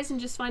thing, guys, and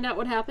just find out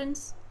what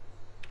happens?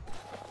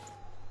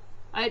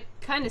 I'm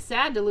kind of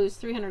sad to lose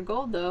 300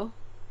 gold, though.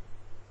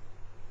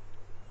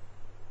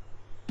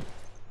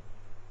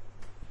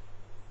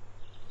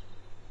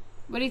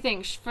 What do you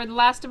think? For the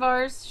last of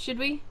ours, should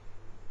we?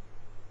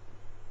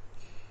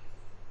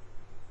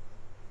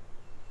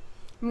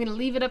 I'm gonna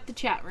leave it up to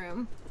chat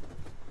room.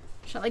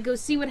 Shall I go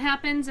see what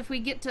happens if we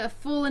get to a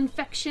full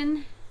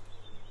infection?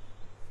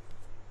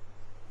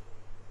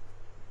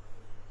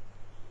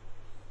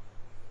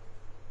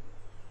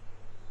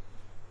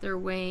 They're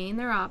weighing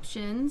their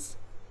options.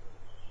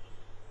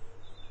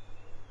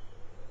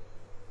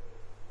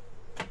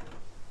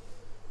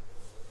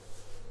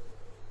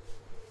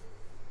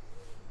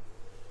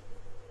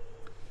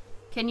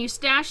 Can you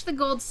stash the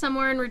gold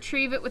somewhere and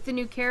retrieve it with the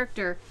new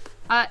character?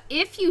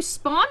 If you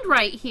spawned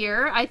right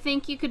here, I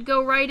think you could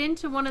go right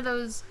into one of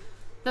those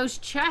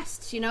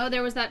chests. You know,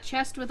 there was that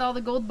chest with all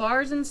the gold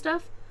bars and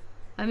stuff.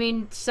 I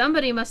mean,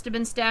 somebody must have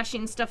been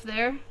stashing stuff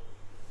there.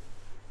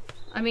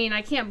 I mean,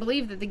 I can't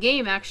believe that the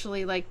game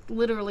actually, like,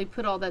 literally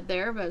put all that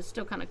there, but it's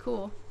still kind of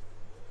cool.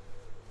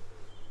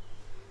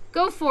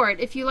 Go for it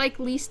if you like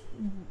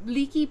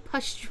leaky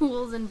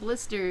pustules and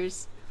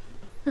blisters.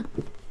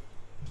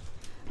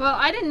 Well,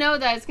 I didn't know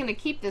that it's going to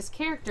keep this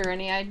character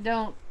any. I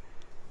don't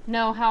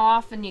know how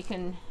often you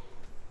can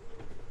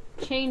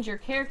change your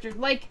character.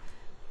 Like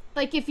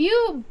if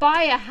you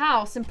buy a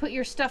house and put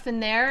your stuff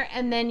in there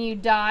and then you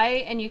die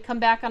and you come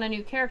back on a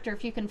new character,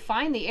 if you can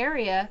find the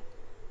area,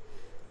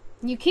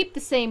 you keep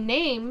the same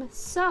name,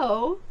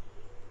 so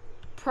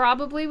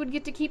probably would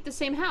get to keep the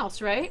same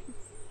house, right?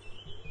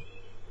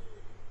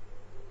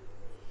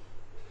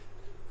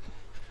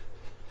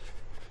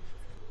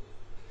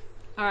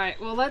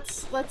 Alright, well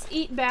let's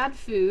eat bad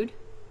food.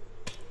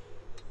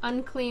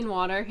 Unclean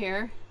water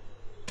here.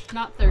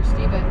 Not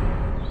thirsty, but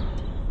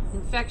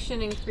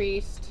infection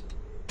increased.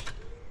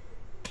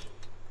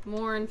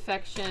 More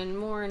infection,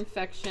 more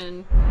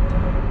infection.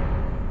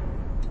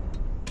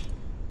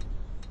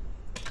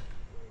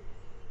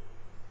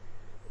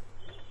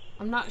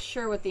 I'm not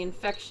sure what the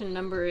infection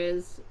number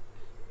is.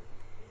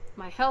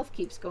 My health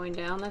keeps going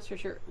down, that's for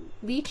sure.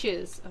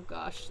 Leeches. Oh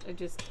gosh, I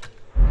just...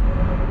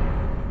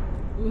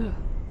 Ugh.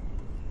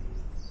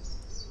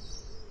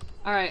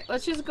 Alright,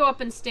 let's just go up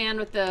and stand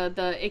with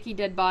the icky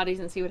dead bodies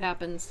and see what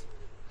happens.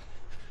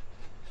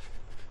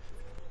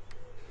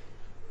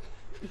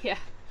 Yeah,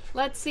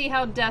 let's see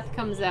how death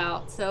comes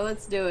out, so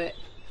let's do it.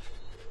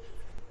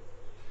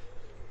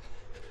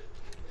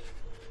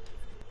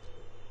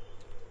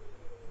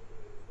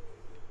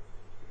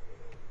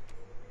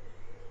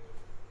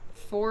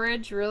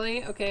 Forage,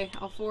 really? Okay,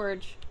 I'll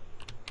forage.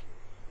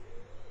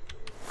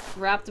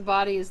 Wrapped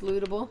body is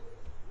lootable.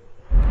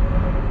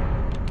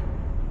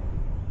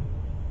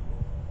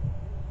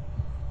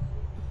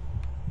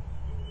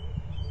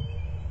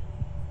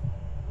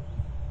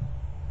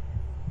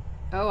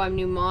 Oh, I'm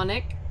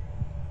mnemonic.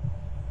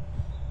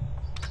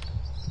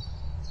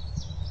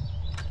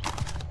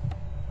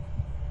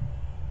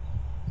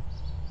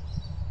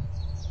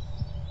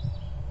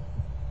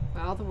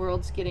 Wow, the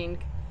world's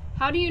getting...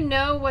 How do you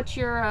know what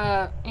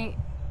your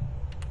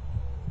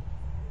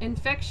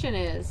infection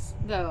is,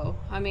 though?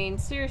 I mean,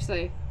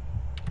 seriously.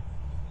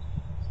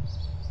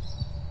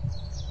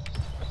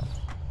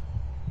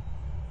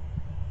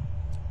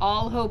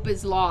 All hope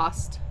is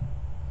lost.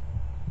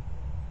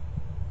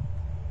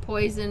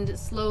 Poisoned,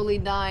 slowly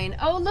dying.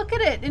 Oh, look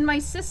at it in my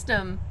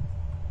system.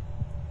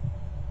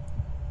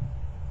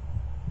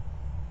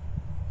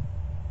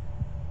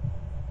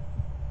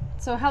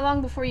 So how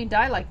long before you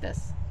die like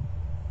this?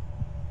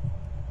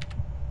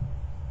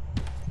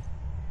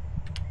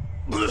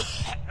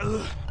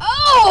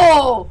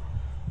 Oh!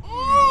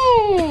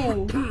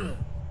 Ooh!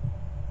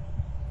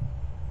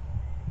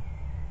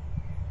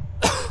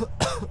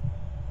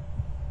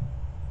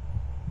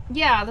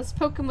 Yeah, let's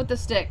poke him with the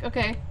stick.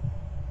 Okay.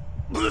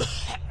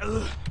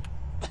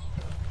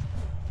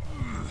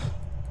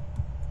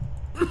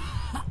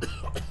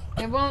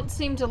 It won't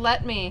seem to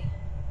let me.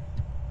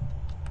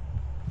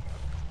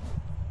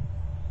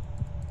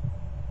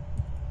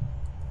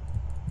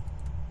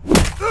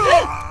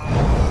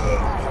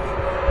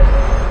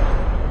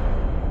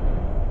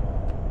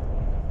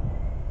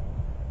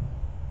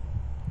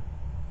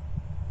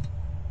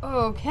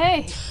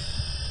 Okay.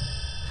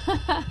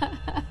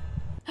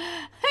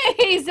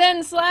 Hey,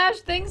 Zen Slash,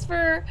 thanks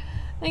for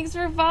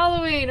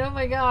following. Oh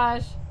my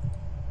gosh.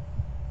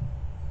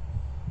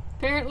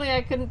 Apparently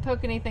I couldn't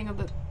poke anything of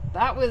the...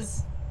 That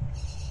was...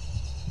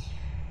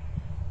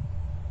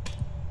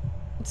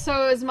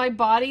 So is my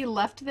body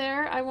left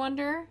there, I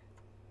wonder?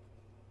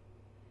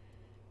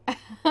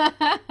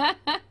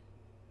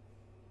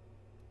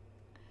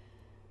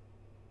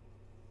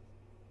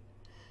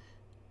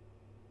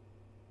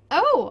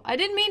 Oh, I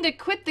didn't mean to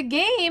quit the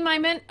game. I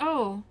meant...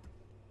 Oh.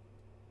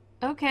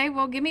 Okay,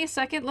 well, give me a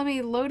second. Let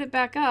me load it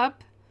back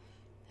up.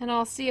 And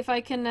I'll see if I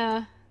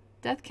can...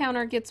 Death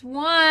counter gets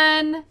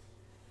 1.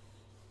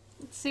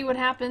 Let's see what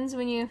happens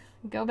when you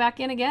go back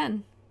in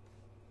again.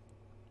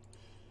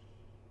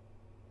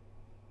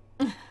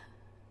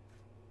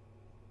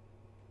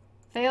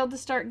 Failed to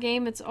start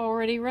game. It's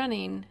already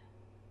running.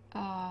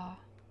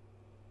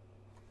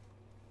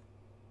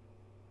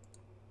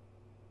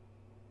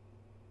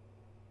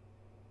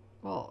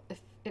 Well, if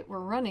it were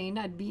running,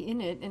 I'd be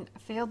in it. And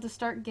failed to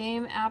start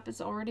game. App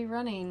is already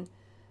running.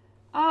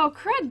 Oh,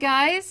 crud,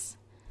 guys.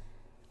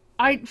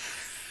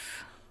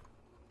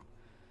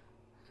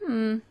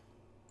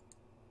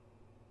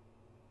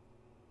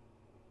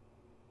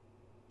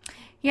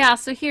 Yeah,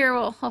 so here,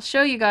 well, I'll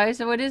show you guys.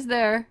 So it is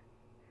there.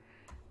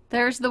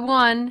 There's the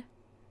 1.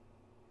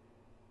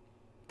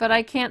 But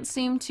I can't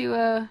seem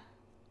to,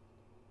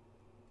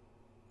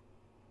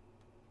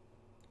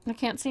 I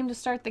can't seem to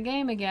start the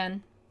game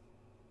again.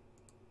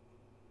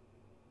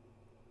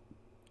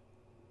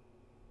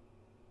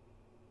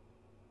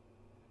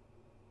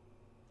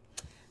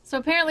 So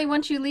apparently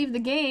once you leave the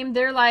game,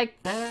 they're like,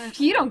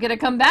 you don't get to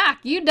come back.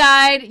 You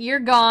died. You're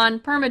gone.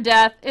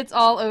 Permadeath. It's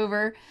all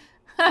over.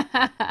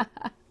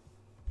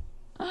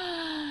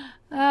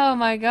 Oh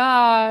my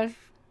gosh.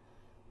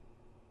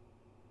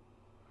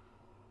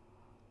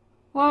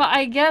 Well,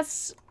 I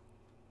guess,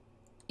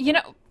 you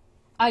know,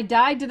 I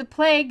died to the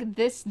plague.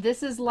 This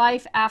is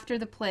life after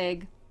the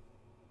plague.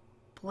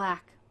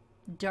 Black,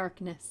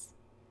 darkness,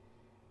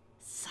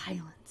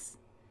 silence.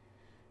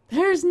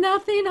 There's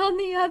nothing on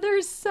the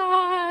other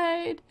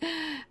side.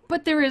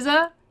 But there is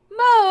a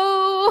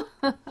Mo.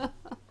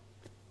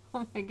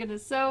 Oh my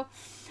goodness. So,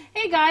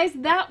 hey guys,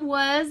 that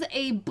was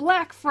a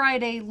Black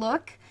Friday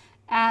look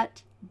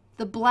at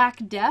the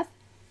Black Death.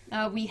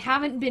 We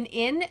haven't been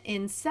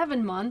in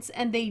 7 months,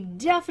 and they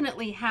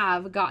definitely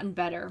have gotten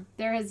better.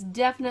 There has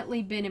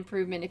definitely been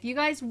improvement. If you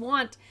guys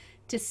want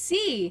to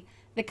see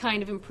the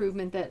kind of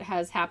improvement that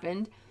has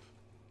happened,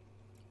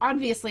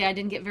 obviously I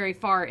didn't get very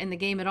far in the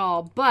game at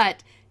all,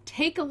 but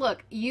take a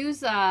look.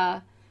 Use,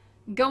 go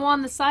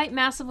on the site,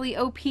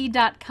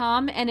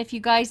 massivelyop.com, and if you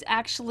guys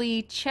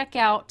actually check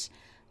out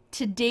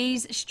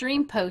today's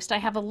stream post, I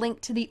have a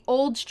link to the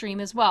old stream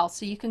as well,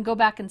 so you can go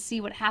back and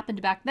see what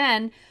happened back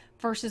then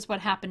versus what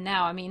happened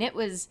now. I mean, it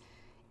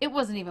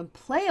wasn't even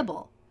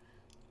playable.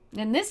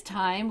 And this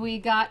time we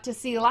got to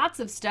see lots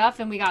of stuff,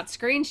 and we got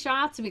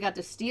screenshots, and we got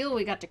to steal,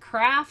 we got to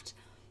craft,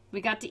 we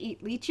got to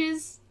eat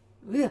leeches.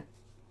 Ugh.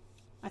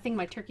 I think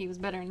my turkey was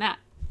better than that.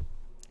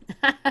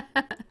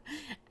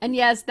 And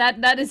yes,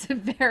 that is a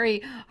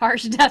very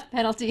harsh death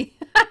penalty.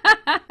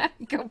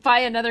 Go buy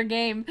another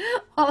game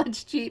while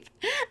it's cheap.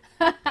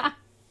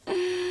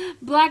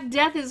 Black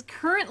Death is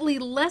currently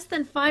less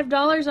than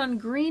 $5 on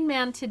Green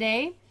Man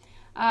today.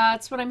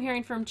 That's what I'm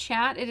hearing from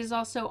chat. It is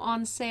also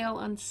on sale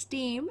on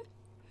Steam.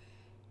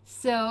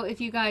 So if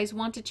you guys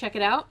want to check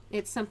it out,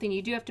 it's something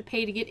you do have to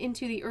pay to get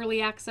into the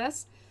early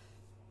access.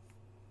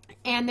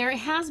 And there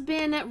has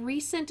been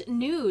recent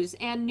news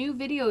and new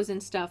videos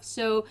and stuff.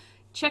 So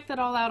check that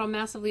all out on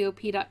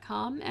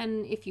massivelyop.com.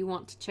 And if you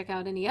want to check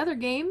out any other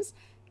games,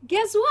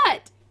 guess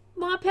what?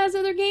 Mop has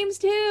other games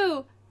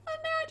too.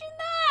 Imagine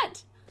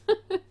that.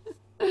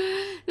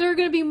 There are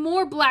going to be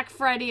more Black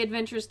Friday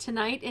adventures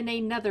tonight in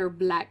another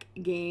black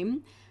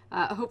game.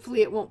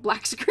 Hopefully it won't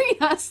black screen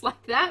us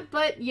like that,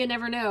 but you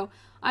never know.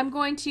 I'm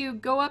going to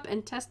go up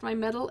and test my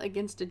mettle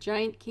against a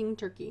giant king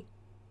turkey.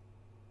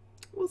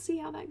 We'll see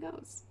how that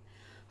goes.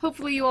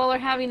 Hopefully you all are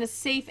having a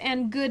safe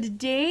and good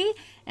day,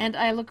 and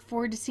I look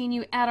forward to seeing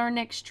you at our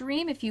next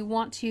stream. If you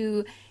want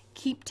to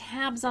keep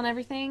tabs on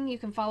everything, you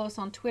can follow us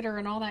on Twitter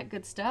and all that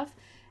good stuff.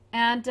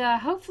 And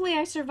hopefully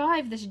I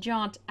survive this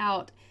jaunt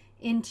out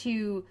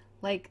into,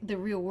 like, the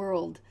real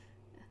world.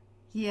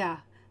 Yeah,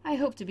 I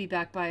hope to be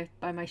back by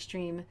my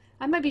stream.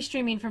 I might be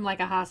streaming from,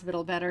 like, a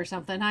hospital bed or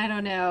something. I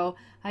don't know.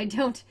 I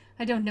don't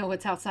know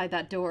what's outside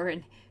that door,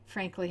 and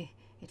frankly,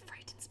 it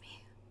frightens me.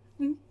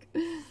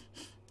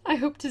 I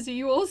hope to see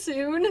you all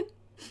soon.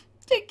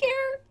 Take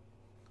care.